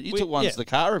for 8. You took ones the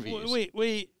car reviews.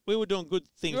 We were doing good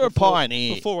things. You're a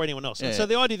pioneer. Before anyone else. And Yeah. so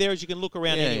the idea there is you can look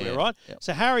around Yeah, anywhere, yeah. right? Yep.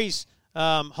 So Harry's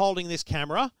holding this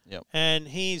camera, Yep. and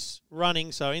he's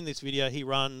running. So in this video, he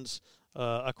runs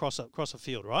across a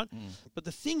field, right? But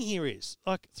the thing here is,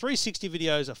 like, 360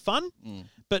 videos are fun,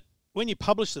 but when you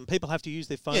publish them, people have to use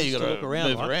their phones Yeah, you to got look around,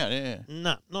 move right? around, yeah.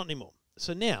 No, not anymore.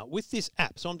 So now, with this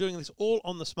app, so I'm doing this all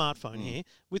on the smartphone here.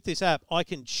 With this app, I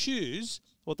can choose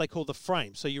what they call the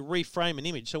frame. So you reframe an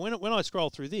image. So when I scroll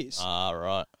through this, Ah,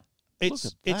 right. it's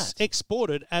Look at that.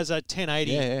 exported as a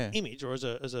 1080 Yeah. image or as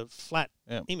a flat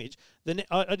Yeah. image. Then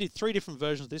I did 3 different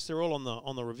versions of this. They're all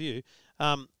on the review.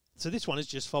 So this one is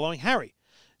just following Harry.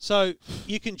 So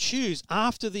you can choose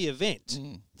after the event.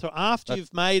 So after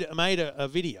you've made a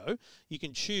video, you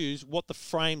can choose what the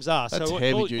frames are. That's so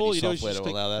heavy-duty all you do is software just to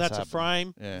click, allow that to that's a happen.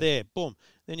 frame Yeah. there, boom.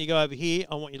 Then you go over here.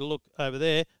 I want you to look over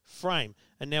there, frame.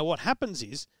 And now what happens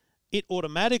is it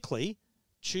automatically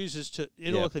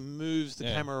automatically moves the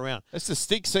Yeah. camera around. Has the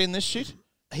stick seen this shit?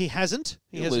 He hasn't.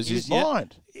 He He'll hasn't lose his used it yet.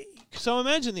 mind. So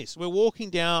imagine this: we're walking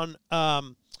down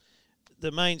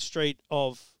the main street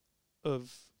of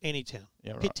Anytown,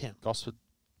 Yeah, right. Pitt Town, Gosford.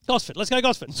 Gosford. Let's go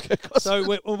Gosford. So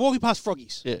we're walking past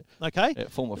Froggies. Yeah. Okay. Yeah,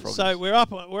 former Froggies. So we're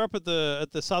up at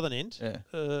the southern end.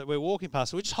 Yeah. We're walking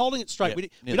past. We're just holding it straight. Yeah, We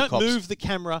near the don't cops. move the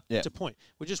camera Yeah. to point.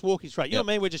 We're just walking straight. You know Yep.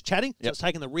 what I mean? We're just chatting. So Yep. it's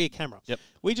taking the rear camera. Yep.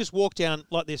 We just walk down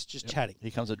like this, just chatting. Here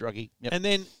comes a druggie. Yep. And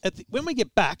then when we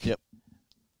get back, Yep.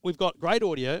 we've got great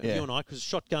audio, Yeah. you and I, because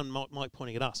shotgun Mike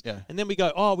pointing at us. Yeah. And then we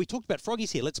go, oh, we talked about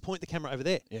Froggies here. Let's point the camera over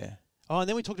there. Yeah. Oh, and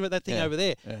then we talked about that thing Yeah. over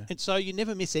there. Yeah. And so you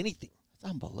never miss anything. It's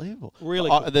unbelievable. Really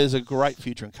cool. There's a great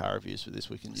future in car reviews for this.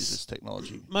 We can use this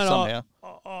technology Mate,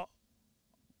 somehow.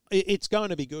 It's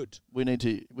going to be good. We need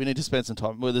to spend some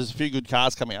time. Well, there's a few good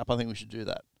cars coming up. I think we should do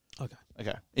that. Okay.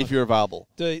 Okay. If you're available.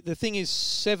 The thing is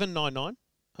 $799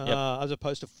 as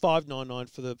opposed to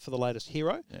 $599 for the latest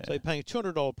Hero. Yeah. So you're paying a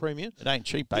 $200 premium. It ain't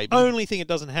cheap, baby. The only thing it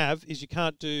doesn't have is you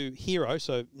can't do Hero,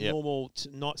 so Yep. normal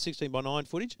 16:9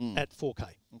 footage at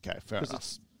 4K. Okay, fair Because enough.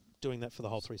 it's doing that for the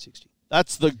whole 360.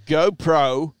 That's the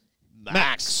GoPro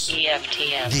Max.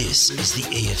 EFTM. This is the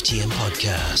EFTM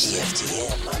podcast.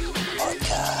 EFTM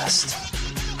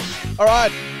podcast. All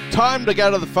right, time to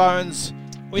go to the phones.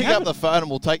 We Pick up haven't- the phone and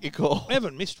we'll take your call. We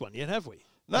haven't missed one yet, have we?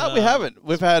 No, we haven't.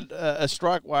 We've had a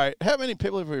strike rate. How many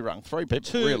people have we rung? 3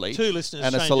 people, really. Two listeners,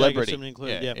 and a Shane celebrity. Jacobson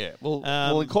included, yeah, yeah.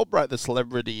 yeah. We'll incorporate the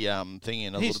celebrity thing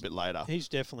in a He's- little bit later. He's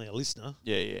definitely a listener.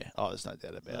 Yeah, yeah. Oh, there's no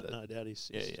doubt about it. No doubt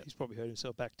he's Yeah. he's probably heard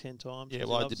himself back 10 times. Yeah, 'cause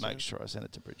well, he I did loves make it. sure I sent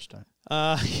it to Bridgestone.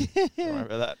 Yeah. Don't worry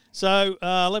about that. So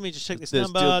let me just check this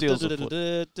There's number. deals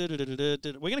We're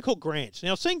going to call Grant.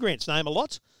 Now, I've seen Grant's name a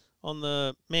lot on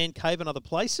the Man Cave and other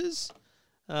places.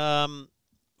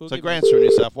 We'll So give Grant's from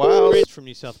New South Wales, Grant's from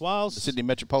New South Wales. the Sydney He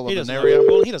metropolitan doesn't know. area.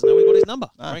 Well, he doesn't know we got his number.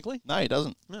 No. Frankly, No, he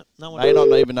doesn't. no one. May not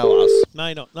even know us.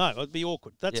 May not. No, it'd be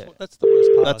awkward. That's Yeah. that's the worst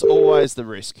part. That's always the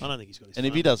risk. I don't think he's got his. And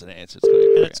if phone. he doesn't answer, it's going to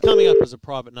be and it's coming up as a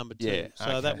private number too, Yeah, so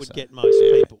okay, that would so- get most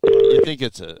people. You think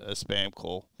it's a spam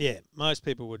call? Yeah, most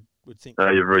people would think.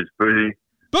 You've reached Booty.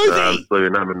 Boothie! Leave your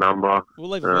name and number. We'll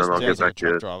leave a I'll voicemail. get Sounds like a back to you.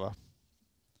 truck driver.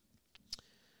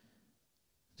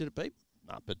 Did it beep?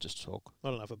 No, but just talk. I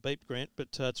don't know if it beeped, Grant, but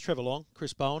it's Trevor Long,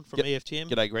 Chris Bowen from EFTM.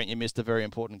 G'day, Grant. You missed a very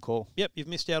important call. Yep, you've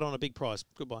missed out on a big prize.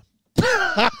 Goodbye.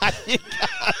 You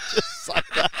can't just say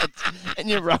that. And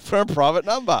you're up for a private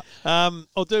number.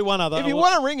 I'll do one other. If you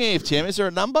want to ring EFTM, is there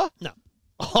a number? No.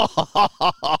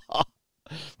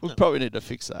 We probably need to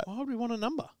fix that Why would we want a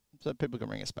number? so people can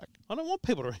ring us back. I don't want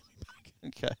people to ring me back.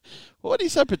 Okay. Well, what are you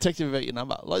so protective about your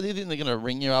number? Like, do you think they're going to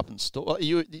ring you up and store?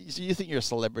 You think you're a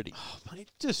celebrity? Mate,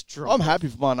 just drop. I'm happy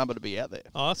for my number to be out there.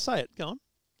 Oh, say it. Go on.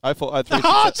 0403.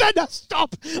 Oh, no,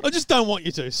 stop. I just don't want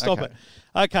you to. Stop Okay. it.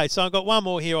 Okay, so I've got one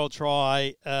more here. I'll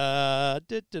try. We'll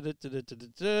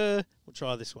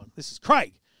try this one. This is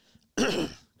Craig.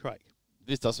 Craig,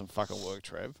 This doesn't fucking work,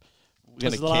 Trev.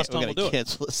 This is the last time we're we'll going do to it.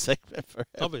 cancel the segment forever.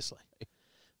 obviously.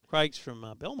 Craig's from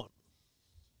Belmont.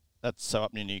 That's so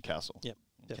up near Newcastle. Yep.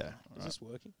 Okay. definitely. all Is right. this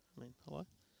working? I mean, hello?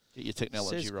 Get your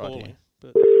technology Says right calling, here.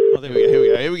 But, oh, there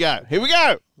we go. Here we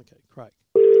go. Okay, Craig.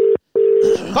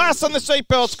 Fasten the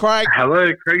seatbelts, Craig.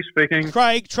 Hello, Craig speaking.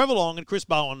 Craig, Trevor Long, and Chris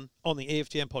Bowen on the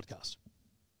EFTM podcast.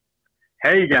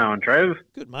 How you going, Trev?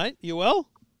 Good, mate. You well?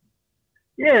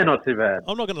 Yeah, not too bad.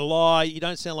 I'm not going to lie. You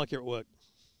don't sound like you're at work.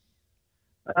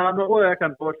 I'm at work,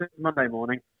 unfortunately. It's Monday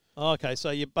morning. Oh, okay, so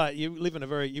you work in a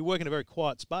very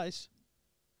quiet space.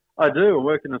 I do. I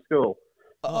work in a school.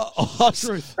 I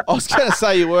was going to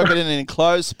say you're working in an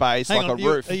enclosed space Hang like on, a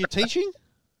roof. Are you teaching?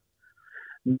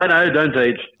 No, don't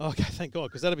teach. Okay, thank God,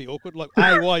 because that'd be awkward. Like,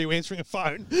 A, why are you answering a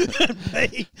phone?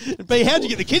 and B, how'd you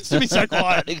get the kids to be so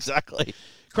quiet? Exactly.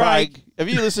 Craig. Craig, have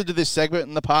you listened to this segment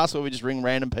in the past where we just ring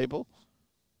random people?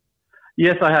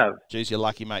 Yes, I have. Geez, you're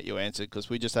lucky, mate, you answered because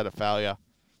we just had a failure.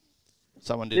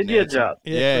 Someone didn't Did you, answer. Judd?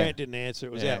 Yeah, Grant didn't answer.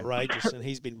 It was Yeah. outrageous, and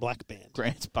he's been black banned.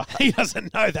 Grant's bar. He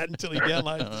doesn't know that until he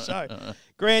downloads the show.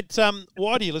 Grant,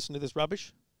 why do you listen to this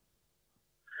rubbish?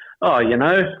 Oh,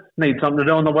 need something to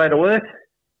do on the way to work.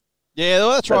 Yeah, well,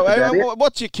 that's That's right. about Hey, it.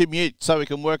 what's your commute so we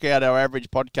can work out our average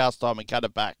podcast time and cut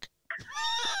it back?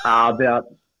 About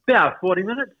 40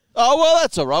 minutes. Oh, well,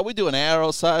 that's all right. We do an hour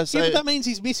or so. Yeah, but that means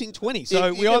he's missing 20, so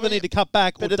Yeah, we yeah, either but- need to cut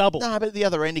back or but double. No, but at the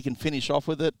other end, he can finish off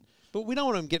with it. But we don't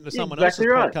want him getting to someone Exactly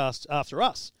else's right. podcast after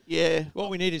us. Yeah. What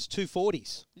we need is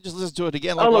 240s. You just listen to it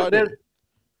again like Oh, I look, do.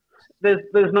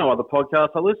 there's no other podcast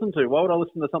I listen to. Why would I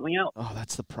listen to something else? Oh,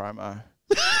 that's the promo.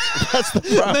 That's the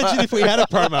promo. Imagine if we had a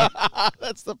promo.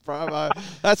 That's the promo.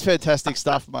 That's fantastic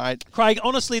stuff, mate. Craig,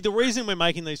 honestly, the reason we're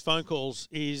making these phone calls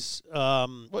is...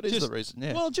 What is just- the reason?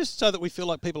 Yeah. Well, just so that we feel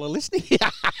like people are listening.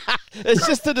 It's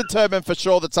just to determine for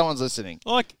sure that someone's listening.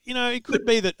 Like, it could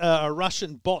be that a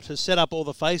Russian bot has set up all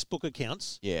the Facebook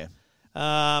accounts. Yeah.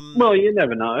 Well, you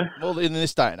never know. Well, in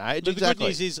this day and age, But exactly. the good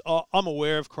news is I'm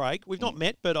aware of Craig. We've not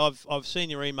met, but I've seen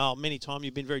your email many times.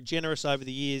 You've been very generous over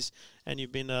the years, and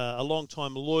you've been a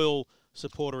long-time loyal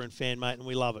supporter and fan, mate, and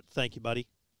we love it. Thank you, buddy.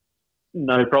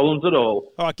 No problems at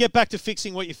all. All right, get back to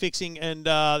fixing what you're fixing, and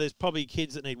there's probably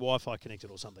kids that need Wi-Fi connected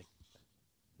or something.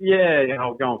 Yeah,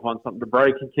 I'll go and find something to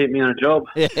break and keep me on a job.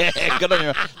 Yeah, good on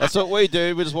you. That's what we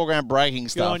do. We just walk around breaking Good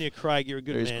stuff. on you, Craig. You're a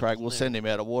good There's man. Craig. We'll Yeah. send him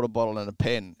out a water bottle and a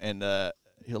pen, and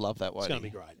he'll love that one. It's gonna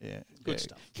be great. Yeah, Good yeah.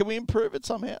 stuff. Can we improve it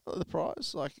somehow? The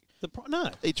prize, like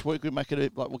No. each week we make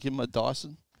it like we'll give him a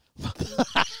Dyson.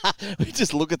 We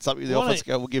just look at something in the Why office,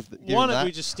 don't- go, we'll give Why him don't that.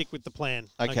 we just stick with the plan?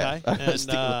 Okay. And,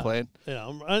 Stick with the plan.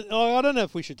 I don't know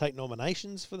if we should take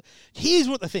nominations for. Here's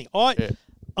what the thing. I'm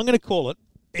going to call it.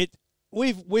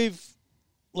 We've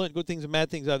learned good things and bad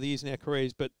things over the years in our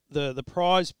careers, but the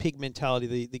prize pig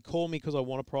mentality, the call me because I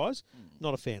want a prize,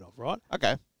 not a fan of, right?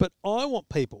 Okay. But I want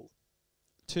people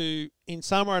to, in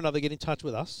some way or another, get in touch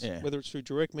with us, Yeah. whether it's through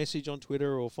direct message on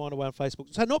Twitter or find a way on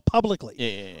Facebook. So not publicly.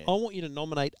 Yeah. I want you to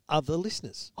nominate other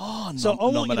listeners. Oh, So I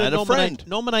want you to nominate a friend.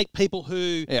 nominate people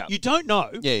who Yeah. you don't know,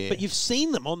 Yeah. but you've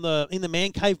seen them in the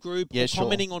Man Cave group Yeah, or sure.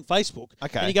 commenting on Facebook.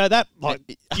 Okay. And you go, that like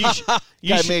you should,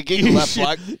 Gave me a giggle, that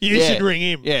bloke. You Yeah. should ring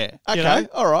him. Yeah. You Okay. know?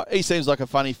 All right. He seems like a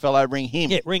funny fellow. Ring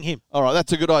him. Yeah, ring him. All right.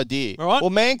 That's a good idea. All right. Well,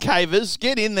 man cavers,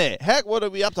 get in there. Heck, what are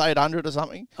we up to? 800 or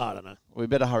something? I don't know. We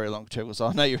better hurry along, too, because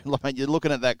I know you're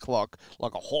looking at that clock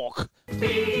like a hawk.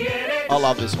 I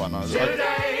love this one.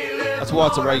 That's why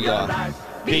it's a regular.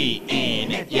 Be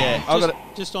in it. Yeah. I got it.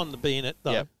 Just on the be in it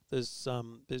though. Yep.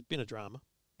 There's been a drama.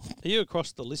 Are you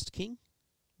across the list, King?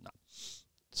 No.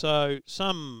 So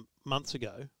some months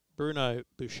ago, Bruno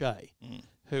Boucher,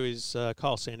 who is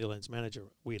Kyle Sandilands' manager,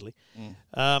 weirdly,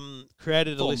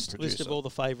 created a Former list producer. of all the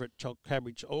favourite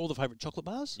chocolate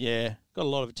bars. Yeah. Got a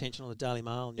lot of attention on the Daily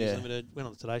Mail, News Limited, went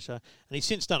on the Today Show, and he's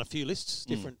since done a few lists,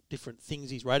 different things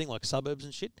he's rating, like suburbs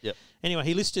and shit. Yep. Anyway,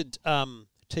 he listed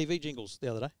TV jingles the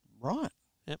other day. Right.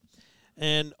 Yep.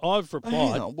 And I've Hang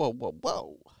replied, on.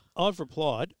 Whoa. I've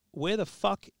replied, where the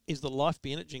fuck is the Life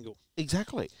Be In It jingle?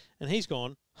 Exactly. And he's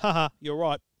gone, haha, you're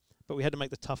right, but we had to make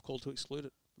the tough call to exclude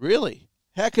it. Really?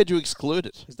 How could you exclude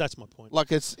it? 'Cause that's my point.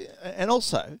 Like and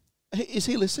also, is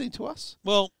he listening to us?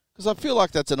 Well, because I feel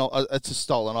like it's a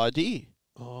stolen idea.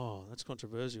 Oh, that's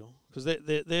controversial. Because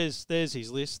there's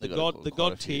his list. They The got God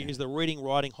quite a tier few. is the reading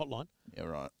writing hotline. Yeah,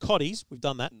 right. Coddies, we've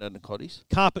done that. And the Coddies.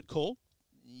 Carpet call.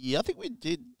 Yeah, I think we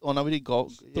did. Oh no, we did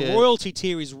gold. The Yeah. royalty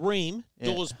tier is Ream, Yeah.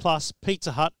 Doors Plus,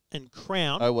 Pizza Hut, and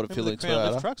Crown. Oh, what a Remember feeling the Crown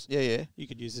lift Toyota. trucks? Yeah. You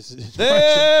could use this as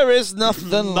There is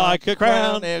nothing like a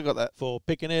crown. Yeah, I got that. For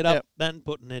picking it up Yep. and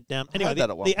putting it down. I Anyway, had that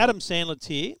at one the point. Adam Sandler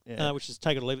tier, Yeah. which is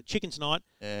Take It or Leave It, Chicken Tonight,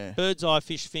 Yeah. Bird's Eye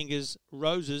Fish Fingers,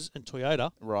 Roses, and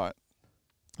Toyota. Right.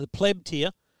 The Pleb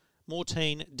tier,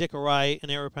 Mortine, Decoray, and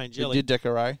Aeroplane Jelly. You did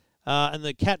Decoray. And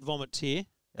the Cat Vomit tier,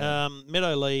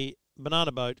 Meadow Lee,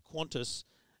 Banana Boat, Qantas,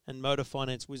 and Motor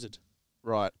Finance Wizard.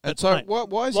 Right. And But, so mate,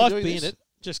 why is he Life doing Be this? In It,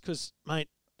 just because, mate,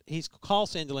 he's Kyle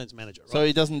Sandilands' manager, right? So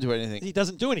he doesn't do anything. He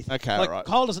doesn't do anything. Okay, like, right.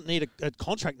 Kyle doesn't need a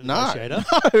contract No, negotiator.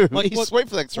 no. Like, He's sweet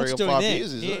for like 3 what's or doing 5 there?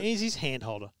 years, isn't it? He's his hand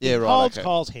holder. Yeah, he right, holds okay.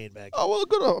 Kyle's handbag. Oh well,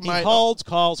 good, mate. He holds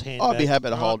Kyle's handbag. I'd be happy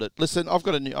to right? hold it. Listen, I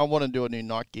want to do a new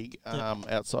night gig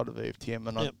outside of EFTM,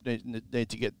 and Yep. I need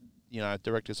to get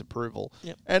director's approval.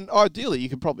 Yep. And ideally, you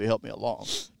could probably help me along.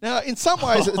 Now, in some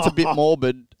ways, it's a bit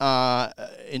morbid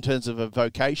in terms of a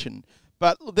vocation,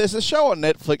 but there's a show on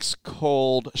Netflix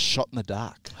called Shot in the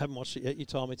Dark. I haven't watched it yet. You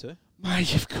told me to.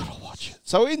 Mate, you've got to watch it.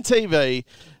 So in TV,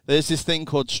 there's this thing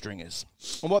called stringers.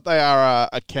 And what they are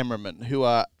cameramen who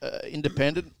are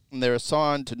independent, and they're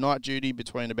assigned to night duty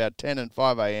between about 10 and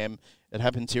 5 a.m. It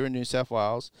happens here in New South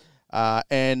Wales.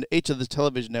 And each of the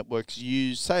television networks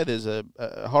say there's a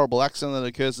horrible accident that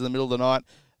occurs in the middle of the night.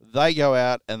 They go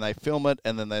out and they film it,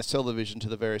 and then they sell the vision to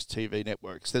the various TV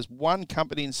networks. There's one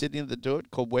company in Sydney that do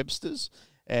it called Webster's.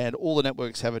 And all the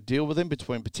networks have a deal with them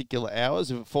between particular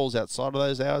hours. If it falls outside of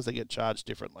those hours, they get charged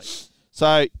differently.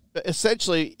 So,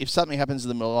 essentially, if something happens in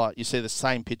the middle of the night, you see the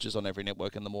same pictures on every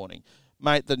network in the morning.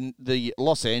 Mate, the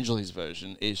Los Angeles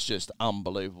version is just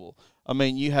unbelievable. I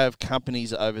mean, you have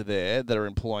companies over there that are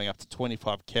employing up to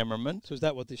 25 cameramen. So is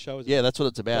that what this show is Yeah, about? that's what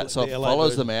it's about. So it The LA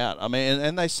follows version. them out. I mean,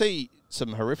 and they see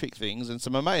some horrific things and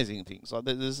some amazing things. Like,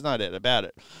 there's no doubt about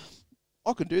it.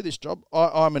 I can do this job.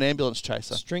 I'm an ambulance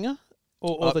chaser. Stringer?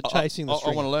 Or the chasing the I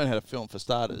stringer? want to learn how to film for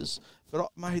starters. But,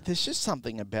 mate, there's just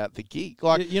something about the gig.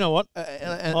 Like, You know what?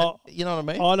 you know what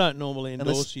I mean? I don't normally And this-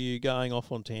 endorse you going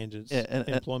off on tangents,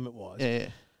 employment-wise. Yeah.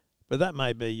 But that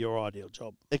may be your ideal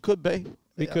job. It could be.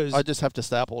 Because I just have to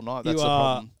stay up all night. That's you the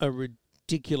are problem. a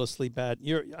ridiculously bad.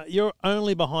 You're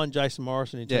only behind Jason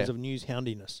Morrison in terms Yeah. of news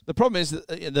houndiness. The problem is that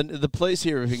the police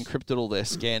here have encrypted all their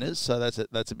scanners, so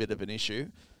that's a bit of an issue.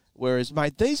 Whereas,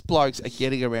 mate, these blokes are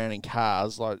getting around in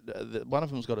cars. Like one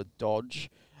of them's got a Dodge,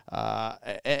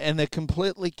 and they're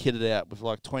completely kitted out with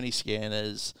like 20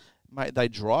 scanners. Mate, they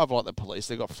drive like the police.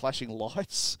 They've got flashing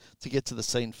lights to get to the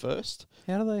scene first.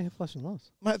 How do they have flashing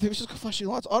lights? Mate, they've just got flashing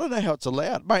lights. I don't know how it's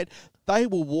allowed. Mate, they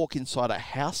will walk inside a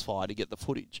house fire to get the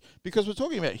footage because we're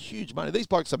talking about huge money. These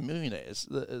blokes are millionaires.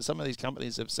 Some of these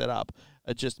companies have set up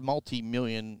are just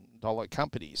multi-million-dollar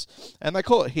companies. And they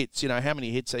call it hits, how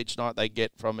many hits each night they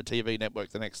get from a TV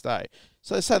network the next day.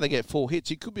 So they say they get 4 hits.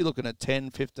 You could be looking at 10,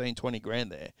 15, 20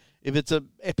 grand there if it's an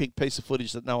epic piece of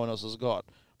footage that no one else has got.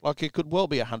 Like, it could well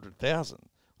be 100,000.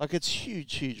 Like, it's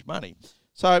huge, huge money.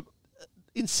 So,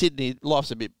 in Sydney, life's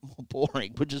a bit more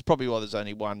boring, which is probably why there's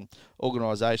only one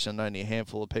organisation and only a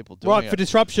handful of people doing it. Right, for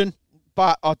disruption.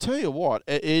 But I'll tell you what,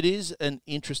 it is an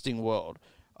interesting world.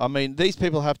 I mean, these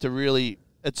people have to really...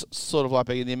 It's sort of like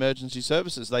being in the emergency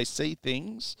services. They see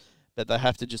things, but they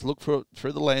have to just look through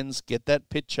the lens, get that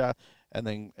picture,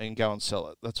 and go and sell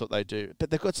it. That's what they do. But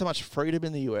they've got so much freedom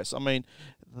in the US. I mean,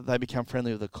 they become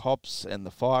friendly with the cops and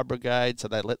the fire brigade, so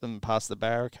they let them pass the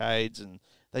barricades, and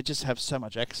they just have so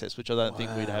much access, which I don't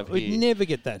think we'd have here. We'd never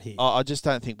get that here. I just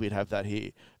don't think we'd have that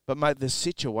here. But, mate, the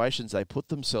situations they put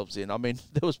themselves in. I mean,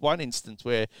 there was one instance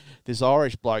where this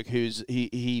Irish bloke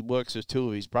he works with 2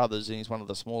 of his brothers, and he's one of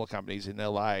the smaller companies in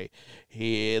LA.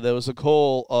 There was a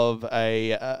call of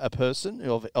a person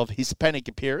of Hispanic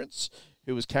appearance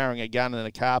who was carrying a gun in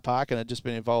a car park and had just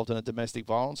been involved in a domestic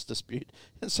violence dispute.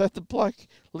 And so the bloke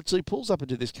literally pulls up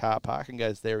into this car park and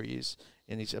goes, there he is,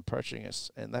 and he's approaching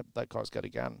us, and that guy's got a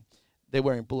gun. They're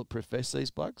wearing bulletproof vests,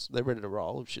 these blokes. They're ready to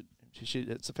roll.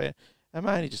 It's a fair. And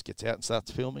mate, he just gets out and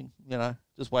starts filming,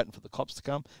 just waiting for the cops to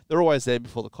come. They're always there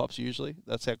before the cops usually.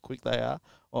 That's how quick they are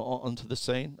onto the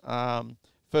scene.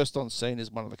 First on scene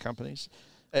is one of the companies.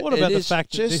 What about the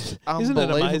fact that just isn't it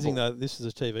amazing though? This is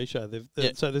a TV show.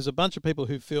 So there's a bunch of people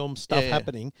who film stuff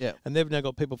happening, and they've now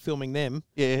got people filming them,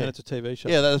 and it's a TV show.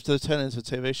 Yeah, that's turned into a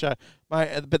TV show,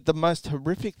 mate. But the most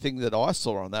horrific thing that I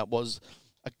saw on that was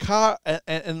a car,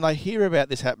 and they hear about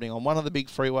this happening on one of the big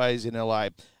freeways in LA.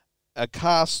 A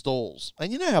car stalls,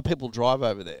 and you know how people drive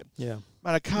over there. Yeah,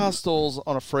 mate. A car stalls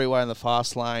on a freeway in the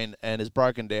fast lane and is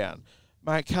broken down.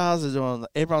 Mate,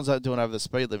 everyone's doing over the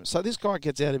speed limit. So this guy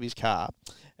gets out of his car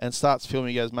and starts filming.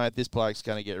 He goes, mate, this bloke's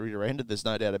going to get rear-ended. There's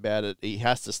no doubt about it. He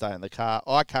has to stay in the car.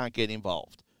 I can't get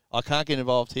involved.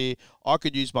 Here. I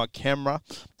could use my camera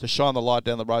to shine the light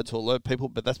down the road to alert people,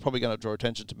 but that's probably going to draw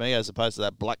attention to me as opposed to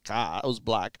that black car. It was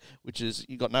black, which is,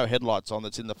 you got no headlights on,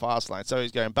 that's in the fast lane. So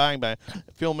he's going bang, bang,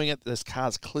 filming it. This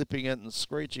car's clipping it and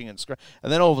screeching and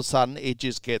and then all of a sudden it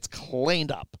just gets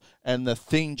cleaned up and the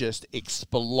thing just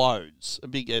explodes. A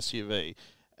big SUV.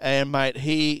 And, mate,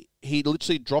 he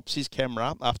literally drops his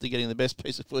camera after getting the best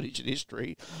piece of footage in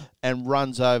history and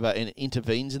runs over and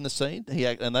intervenes in the scene.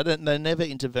 And they never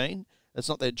intervene. That's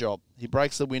not their job. He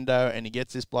breaks the window and he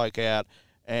gets this bloke out,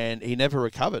 and he never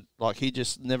recovered. Like, he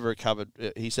just never recovered.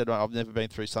 He said, I've never been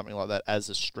through something like that as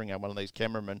a stringer, one of these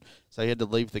cameramen. So he had to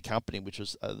leave the company, which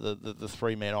was the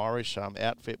three-man Irish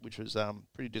outfit, which was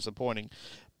pretty disappointing.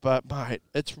 But, mate,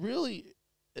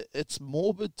 it's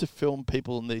morbid to film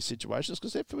people in these situations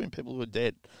because they're filming people who are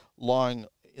dead, lying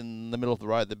in the middle of the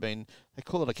road. They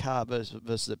call it a car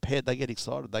versus a pet. They get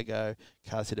excited. They go,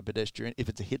 cars hit a pedestrian. If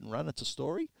it's a hit and run, it's a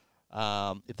story.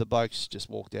 If the bloke's just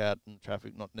walked out in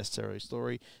traffic, not necessarily a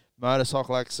story.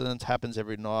 Motorcycle accidents happens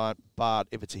every night, but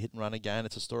if it's a hit and run again,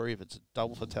 it's a story. If it's a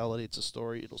double fatality, it's a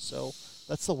story. It'll sell.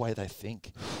 That's the way they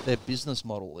think. Their business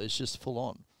model is just full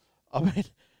on. I mean...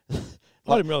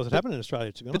 I didn't realise it happened in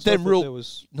Australia, to be honest. But then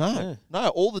No,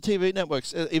 all the TV networks.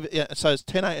 So it's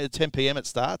 10 p.m. it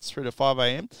starts through to 5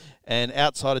 a.m. And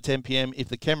outside of 10 p.m., if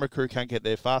the camera crew can't get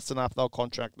there fast enough, they'll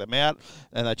contract them out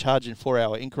and they charge in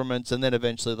 4-hour increments. And then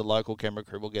eventually the local camera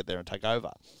crew will get there and take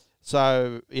over.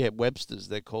 So, Webster's,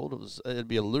 they're called. It'd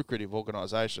be a lucrative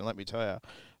organisation, let me tell you.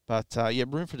 But,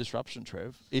 room for disruption,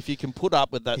 Trev. If you can put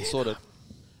up with that sort of...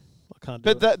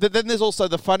 But then there's also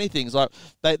the funny things. Like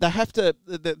they have to,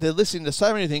 they're listening to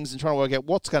so many things and trying to work out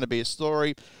what's going to be a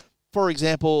story. For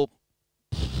example,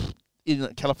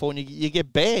 in California, you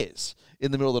get bears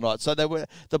in the middle of the night. So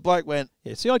the bloke went.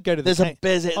 Yeah, see, I'd go to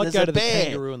the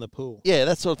kangaroo in the pool. Yeah,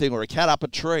 that sort of thing, or a cat up a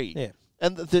tree. Yeah,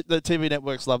 and the TV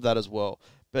networks love that as well.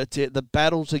 But the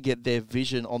battle to get their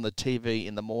vision on the TV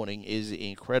in the morning is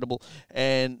incredible.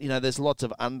 And, there's lots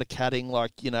of undercutting,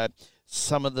 like,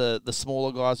 some of the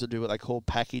smaller guys will do what they call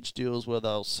package deals where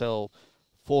they'll sell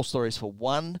 4 stories for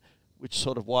one, which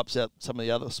sort of wipes out some of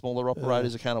the other smaller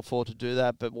operators who can't afford to do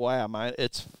that. But, wow,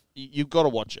 mate, you've got to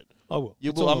watch it. I will.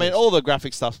 All the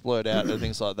graphic stuff's blurred out and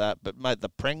things like that. But, mate, the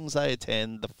pranks they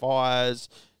attend, the fires...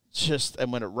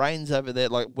 and when it rains over there,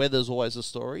 like weather's always a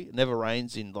story. It never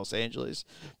rains in Los Angeles.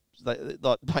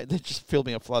 They're just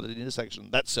filming a flooded intersection.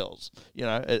 That sells.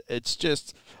 It's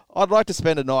just, I'd like to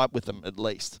spend a night with them at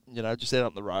least. Just out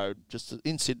on the road,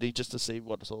 in Sydney, just to see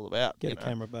what it's all about. Get a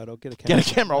camera, bud. I'll get a camera.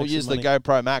 Get a camera. I'll use the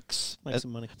GoPro Max. Make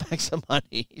some money. Make some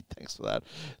money. Thanks for that.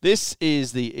 This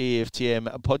is the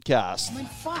EFTM podcast. I mean,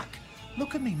 fuck.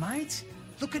 Look at me, mate.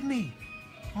 Look at me.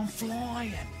 I'm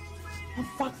flying. I'm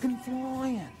fucking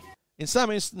flying. In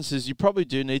some instances, you probably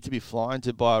do need to be flying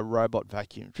to buy a robot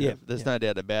vacuum. There's no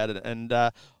doubt about it. And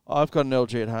I've got an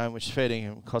LG at home, which feeding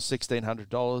him costs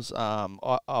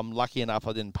 $1,600. I'm lucky enough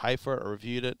I didn't pay for it. I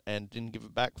reviewed it and didn't give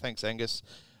it back. Thanks, Angus.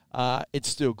 It's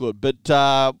still good. But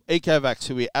Ecovacs,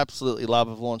 who we absolutely love,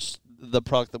 have launched the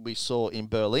product that we saw in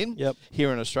Berlin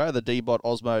here in Australia, the D-Bot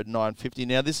Osmo 950.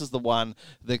 Now, this is the one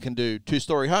that can do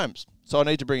 2-story homes. So I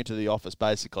need to bring it to the office,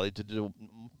 basically, to do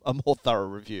a more thorough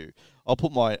review. I'll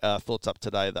put my thoughts up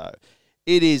today, though.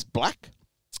 It is black.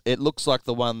 It looks like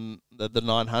the one, the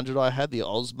 900 I had, the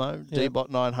Osmo D-Bot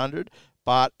 900,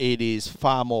 but it is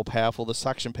far more powerful. The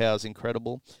suction power is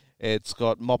incredible. It's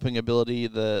got mopping ability.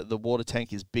 The water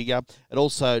tank is bigger. It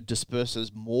also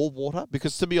disperses more water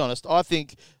because, to be honest, I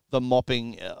think the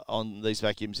mopping on these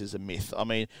vacuums is a myth. I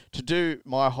mean, to do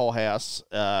my whole house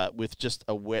with just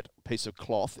a wet piece of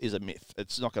cloth is a myth.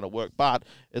 It's not going to work, but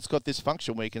it's got this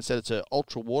function where you can set it to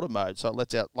ultra water mode, so it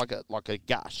lets out like a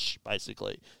gush,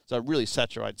 basically. So it really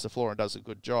saturates the floor and does a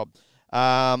good job.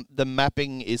 The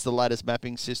mapping is the latest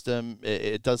mapping system.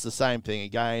 It does the same thing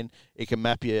again. It can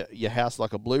map your house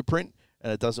like a blueprint,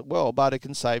 and it does it well, but it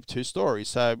can save 2 stories.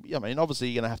 So, I mean, obviously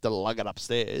you're going to have to lug it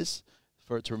upstairs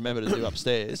for it to remember to do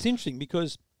upstairs. It's interesting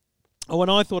because when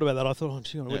I thought about that, I thought,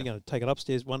 when are you going to take it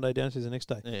upstairs one day, downstairs the next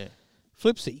day? Yeah.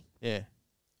 Flipsy. Yeah.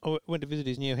 I went to visit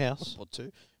his new house. Or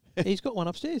 2. He's got one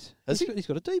upstairs. Has he? He's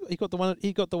got a D. He got the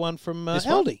one from This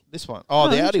Aldi. one? This one. Oh,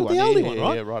 No, the he's Aldi got one. The Aldi yeah, one, yeah,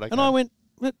 right? Yeah, right. Okay. And I went,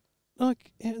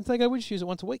 they go, we just use it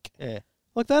once a week. Yeah.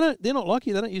 Like they're not like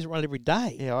you. They don't use it right every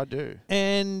day. Yeah, I do.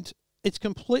 And it's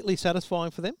completely satisfying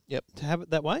for them. Yep. To have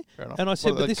it that way. Fair enough. And I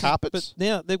said, What are the carpets? but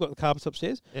now they've got the carpets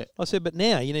upstairs. Yeah. I said, but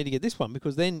now you need to get this one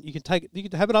because then you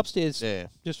can have it upstairs Yeah.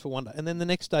 just for one day, and then the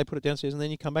next day put it downstairs, and then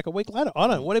you come back a week later. I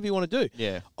don't know, whatever you want to do.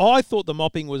 Yeah. I thought the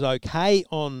mopping was okay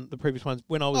on the previous ones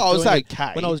when I was. Oh, it was doing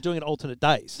okay. when I was doing it alternate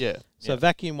days. Yeah. So Yeah.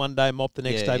 vacuum one day, mop the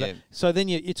next Yeah, day. yeah. So then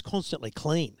it's constantly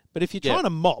clean. But if you're Yeah. trying to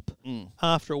mop Mm.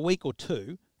 after a week or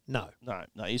 2, no.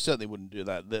 No, you certainly wouldn't do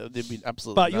that. There'd be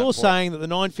absolutely. But no you're point. saying that the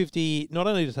 950 not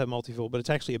only does it have multi-fill, but it's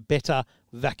actually a better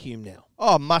vacuum now.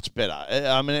 Oh, much better.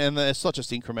 I mean, and it's not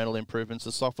just incremental improvements.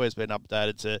 The software's been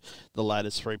updated to the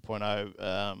latest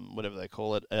 3.0, whatever they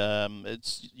call it.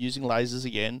 It's using lasers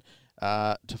again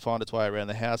to find its way around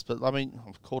the house. But, I mean,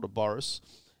 I've called it Boris.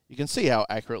 You can see how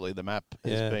accurately the map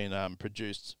has been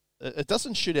produced. It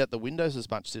doesn't shoot out the windows as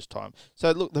much this time. So,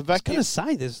 look, the vacuum... I was going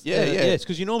to say, there's... Yeah. It's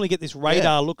because you normally get this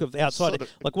radar look of the outside. Sort of-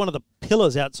 like one of the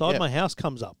pillars outside Yeah. my house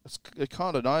comes up. It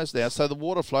kind of knows now. So the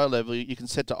water flow level you can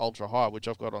set to ultra high, which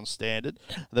I've got on standard.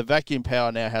 The vacuum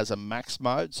power now has a max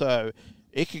mode, so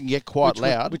it can get quite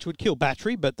loud. Which would kill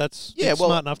battery, but that's Yeah, it's well-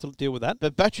 smart enough to deal with that.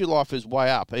 But battery life is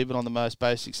way up, even on the most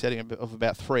basic setting of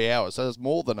about 3 hours. So there's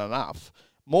more than enough.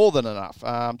 More than enough.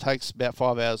 Takes about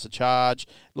 5 hours to charge.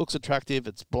 Looks attractive.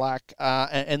 It's black.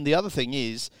 And the other thing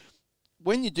is,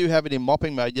 when you do have it in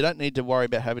mopping mode, you don't need to worry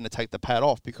about having to take the pad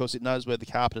off because it knows where the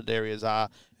carpeted areas are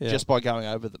just by going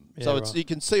over them. Yeah, so right. you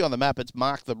can see on the map, it's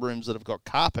marked the rooms that have got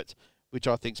carpet, which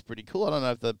I think is pretty cool. I don't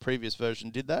know if the previous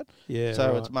version did that. Yeah, So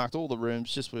right. it's marked all the rooms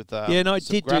just with Yeah, no, it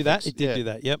some did do that. graphics. It did do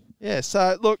that, yep. Yeah,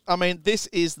 so look, I mean, this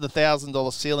is the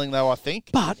 $1,000 ceiling, though, I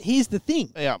think. But here's the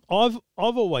thing. Yeah. I've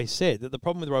always said that the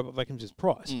problem with robot vacuums is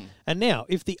price. And now,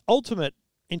 if the ultimate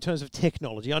in terms of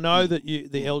technology, I know that the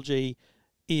LG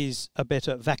is a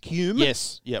better vacuum.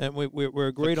 Yes, yep. And we're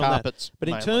agreed For on carpets, that. But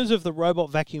in mainly. terms of the robot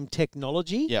vacuum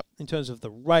technology, Yep. in terms of the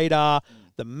radar,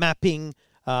 the mapping,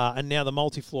 and now the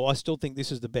multi-floor, I still think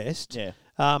this is the best. Yeah.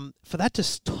 For that to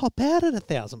stop out at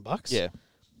 $1,000, Yeah.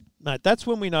 mate, that's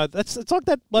when we know it's like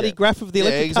that bloody graph of the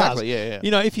electric exactly. cars. Yeah.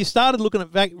 You know, if you started looking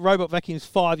at robot vacuums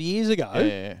 5 years ago,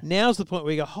 Yeah. now's the point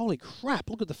where you go, holy crap,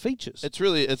 look at the features.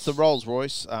 It's the Rolls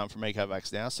Royce from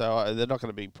Ecovacs now, so they're not going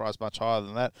to be priced much higher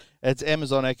than that. It's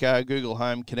Amazon Echo, Google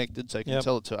Home connected, so you can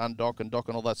tell it to undock and dock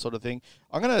and all that sort of thing.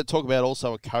 I'm going to talk about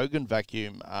also a Kogan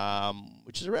vacuum,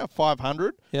 which is around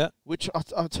 $500. Yeah. Which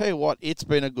I'll tell you what, it's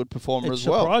been a good performer It as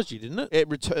well. surprised you, didn't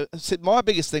it? My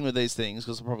biggest thing with these things,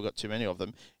 because I've probably got too many of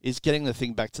them, is getting the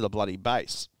thing back to the bloody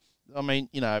base. I mean,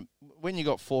 you know, when you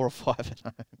got 4 or 5 at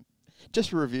home,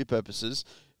 just for review purposes,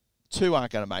 2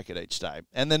 aren't going to make it each day,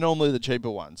 and they're normally the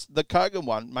cheaper ones. The Kogan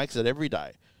one makes it every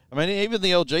day. I mean, even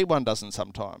the LG one doesn't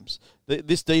sometimes.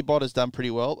 This D-Bot has done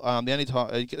pretty well. The only time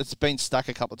it's been stuck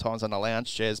a couple of times on the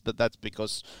lounge chairs, but that's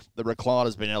because the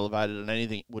recliner's been elevated and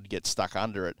anything would get stuck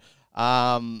under it.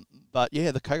 But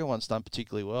yeah, the Kogan one's done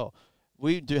particularly well.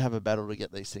 We do have a battle to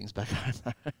get these things back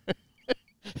home.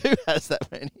 Who has that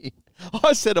many?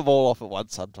 I set them all off at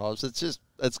once sometimes.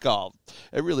 It's gold.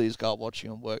 It really is gold watching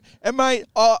them work. And mate,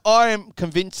 I am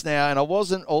convinced now, and I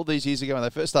wasn't all these years ago when they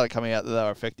first started coming out, that they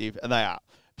were effective, and they are.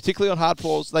 Particularly on hard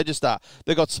floors, they just are.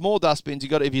 They've got small dustbins.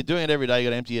 If you're doing it every day, you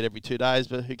got to empty it every 2 days,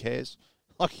 but who cares?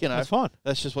 Like, you know, That's fine.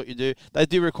 That's just what you do. They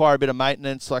do require a bit of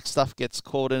maintenance, like stuff gets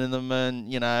caught in them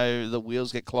and, you know, the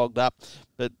wheels get clogged up,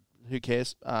 but who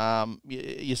cares?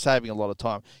 You're saving a lot of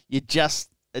time. You just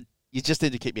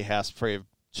need to keep your house free of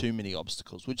too many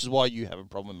obstacles, which is why you have a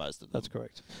problem with most of them. That's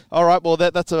correct. All right, well,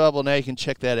 that's available now. You can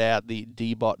check that out, the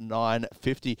D-Bot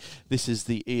 950. This is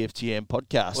the EFTM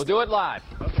podcast. We'll do it live.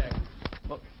 Okay.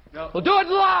 We'll do it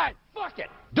live. Fuck it.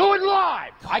 Do it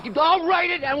live. I'll write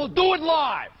it and we'll do it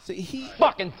live. See, he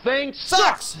fucking thing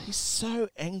sucks. He's so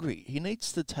angry. He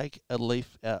needs to take a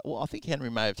leaf out. Well, I think Henry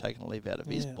may have taken a leaf out of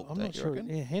his book. I'm don't not you sure. reckon?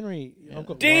 Yeah, Henry. I've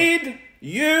got Did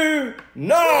you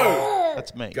know?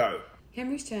 That's me. Go.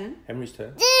 Henry's turn. Henry's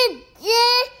turn.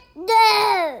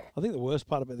 I think the worst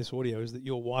part about this audio is that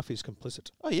your wife is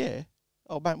complicit. Oh, yeah.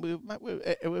 Oh, mate,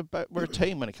 we're a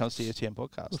team when it comes to the EFTM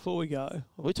podcast. Before we go, Are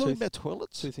we talking about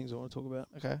toilets? two things I want to talk about.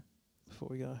 Okay. Before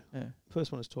we go. Yeah.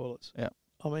 First one is toilets. Yeah.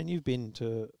 I mean, you've been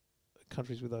to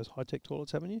countries with those high-tech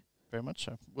toilets, haven't you? Very much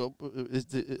so. Well,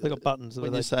 They've got buttons.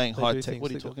 when they, you're saying they do high-tech, things.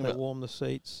 what are you talking They about? warm the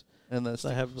seats. And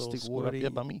They have little stick water up squirty-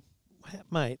 your bummy.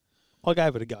 Mate, I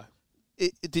gave it a go.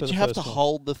 Did the you have to first one.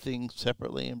 hold the thing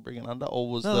separately and bring it under, or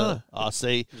was No.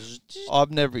 see,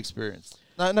 I've never experienced.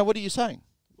 No. What are you saying?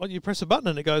 Well, you press a button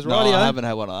and it goes No, right. I haven't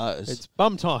had one of those. It's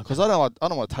bum time. Because I don't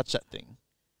want to touch that thing.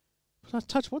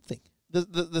 Touch what thing?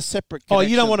 The separate. Oh, you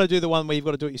don't connection. want to do the one where you've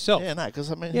got to do it yourself. Yeah, no,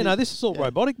 because I mean. Yeah, no, this is all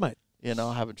robotic, mate. Yeah, no,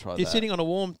 I haven't tried You're that. sitting on a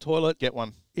warm toilet. Get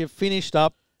one. You're finished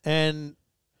up and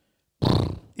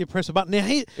you press a button. Now,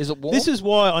 Is it warm? this is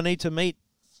why I need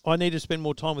to spend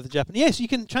more time with the Japanese. Yes, you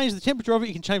can change the temperature of it.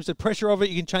 You can change the pressure of it.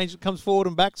 You can change it comes forward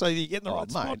and back so you get in the right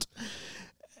spot.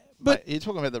 But you're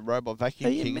talking about the robot vacuum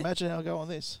Are you king. me- Imagine how I go on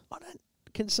this.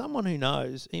 Can someone who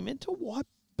knows, are you meant to wipe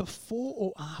before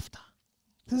or after?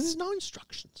 Because there's no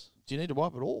instructions. Do you need to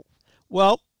wipe it all?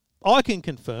 Well, I can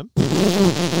confirm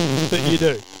that you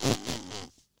do.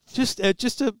 Just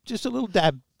a little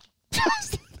dab.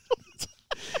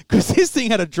 Because this thing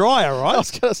had a dryer, right? I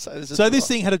was going to say this. So this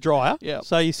thing had a dryer. Yeah.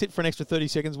 So you sit for an extra 30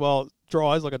 seconds while it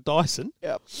dries like a Dyson.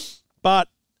 Yep. But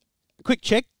quick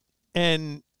check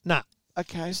and nah.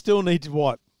 Okay. Still need to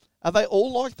wipe. Are they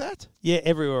all like that? Yeah,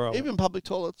 everywhere else. Even public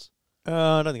toilets?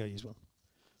 I don't think I use one.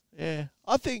 Yeah.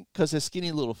 I think because they're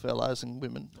skinny little fellows and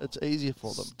women, it's easier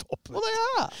for them. Stop it. Well,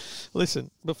 they are. Listen,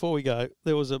 before we go,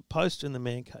 there was a post in the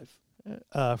Man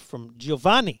Cave from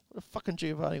Giovanni. What a fucking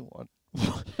Giovanni one.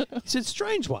 He said,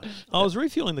 strange one. I was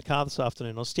refueling the car this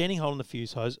afternoon. I was standing holding the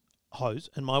fuse hose,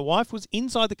 and my wife was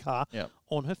inside the car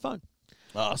on her phone.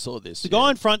 Oh, I saw this. The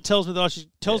guy in front tells me that I should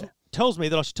tells me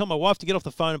that I should tell my wife to get off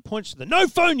the phone and points to the no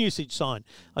phone usage sign.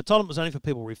 I told him it was only for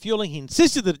people refueling. He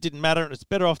insisted that it didn't matter and it's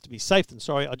better off to be safe than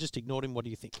sorry. I just ignored him. What do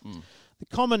you think? The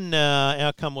common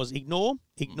outcome was ignore,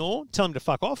 tell him to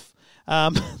fuck off,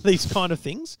 these kind of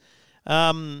things.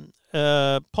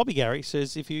 Poppy Gary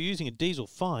says, if you're using a diesel,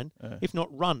 fine. If not,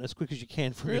 run as quick as you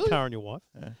can from your car and your wife.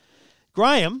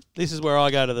 Graham, this is where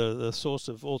I go to the source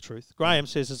of all truth. Graham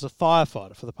says, as a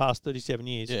firefighter for the past 37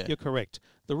 years, you're correct.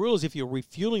 The rule is if you're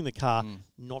refueling the car,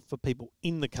 not for people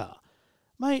in the car.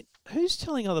 Mate, who's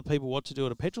telling other people what to do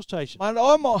at a petrol station? Mate,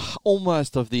 I'm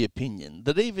almost of the opinion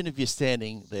that even if you're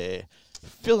standing there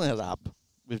filling it up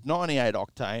with 98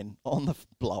 octane on the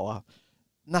blower,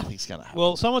 nothing's going to happen.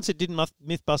 Well, someone said, didn't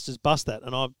Mythbusters bust that?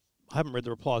 And I haven't read the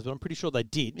replies, but I'm pretty sure they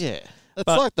did. Yeah. It's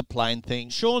But like the plane thing.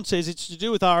 Sean says it's to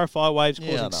do with RFI waves Yeah, I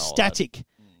causing know all static.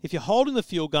 If you're holding the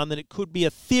fuel gun, then it could be a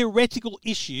theoretical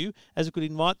issue, as it could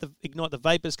ignite the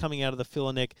vapors coming out of the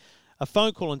filler neck. A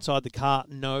phone call inside the car,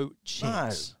 no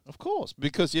chance. No, of course,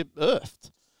 because you're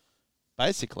earthed,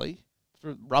 basically.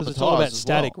 Through rubber It's all about tyres as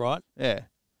static, well. right? Yeah.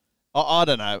 I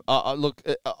don't know. Look,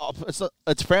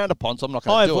 it's frowned upon, so I'm not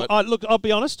going to do it. Look, I'll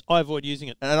be honest, I avoid using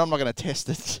it. And I'm not going to test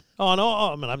it. Oh, no,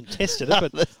 I mean, I haven't tested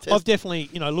it, but I've definitely,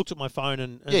 looked at my phone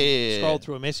and scrolled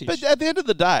through a message. But at the end of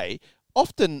the day,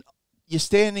 often you're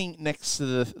standing next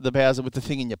to the Bowser with the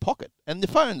thing in your pocket, and the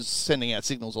phone's sending out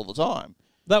signals all the time.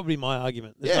 That would be my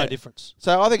argument. There's no difference.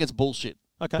 So I think it's bullshit.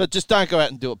 Okay. But just don't go out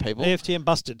and do it, people. EFTM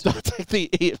busted. Don't take the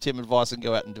EFTM advice and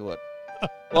go out and do it.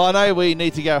 Well, I know we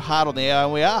need to go hard on the hour,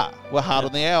 and we are. We're hard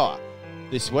on the hour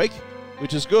this week,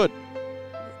 which is good.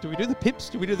 Do we do the pips?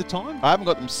 Do we do the time? I haven't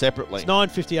got them separately. It's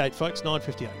 9:58, folks,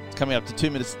 9:58. It's coming up to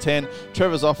 2 minutes to 10.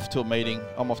 Trevor's off to a meeting.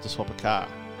 I'm off to swap a car.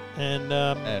 And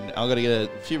I'm going to get a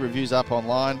few reviews up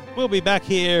online. We'll be back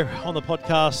here on the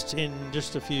podcast in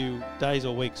just a few days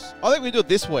or weeks. I think we do it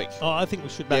this week. Oh, I think we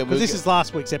should back, Yeah, because this is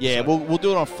last week's episode. Yeah, we'll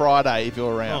do it on Friday if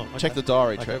you're around. Oh, okay. Check the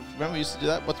diary, Okay. Trev. Remember we used to do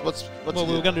that? What's Well,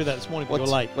 we were going to do that this morning, but we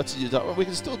were late. What's your diary? Well, we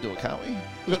can still do it, can't we?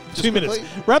 We've got Just 2 minutes.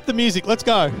 quickly? Wrap the music. Let's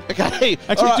go. Okay.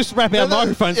 Actually, All right. just wrap our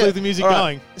microphones, leave the music All right.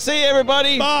 going. See you,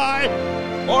 everybody. Bye.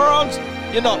 Morons.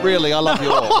 You're not really. I love you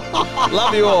all.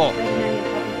 Love you all.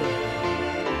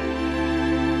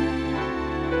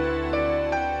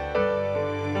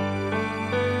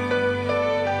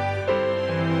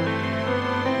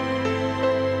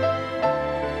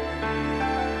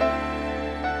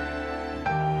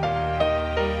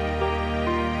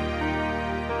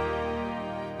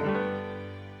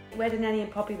 Where do Nanny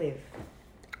and Poppy live?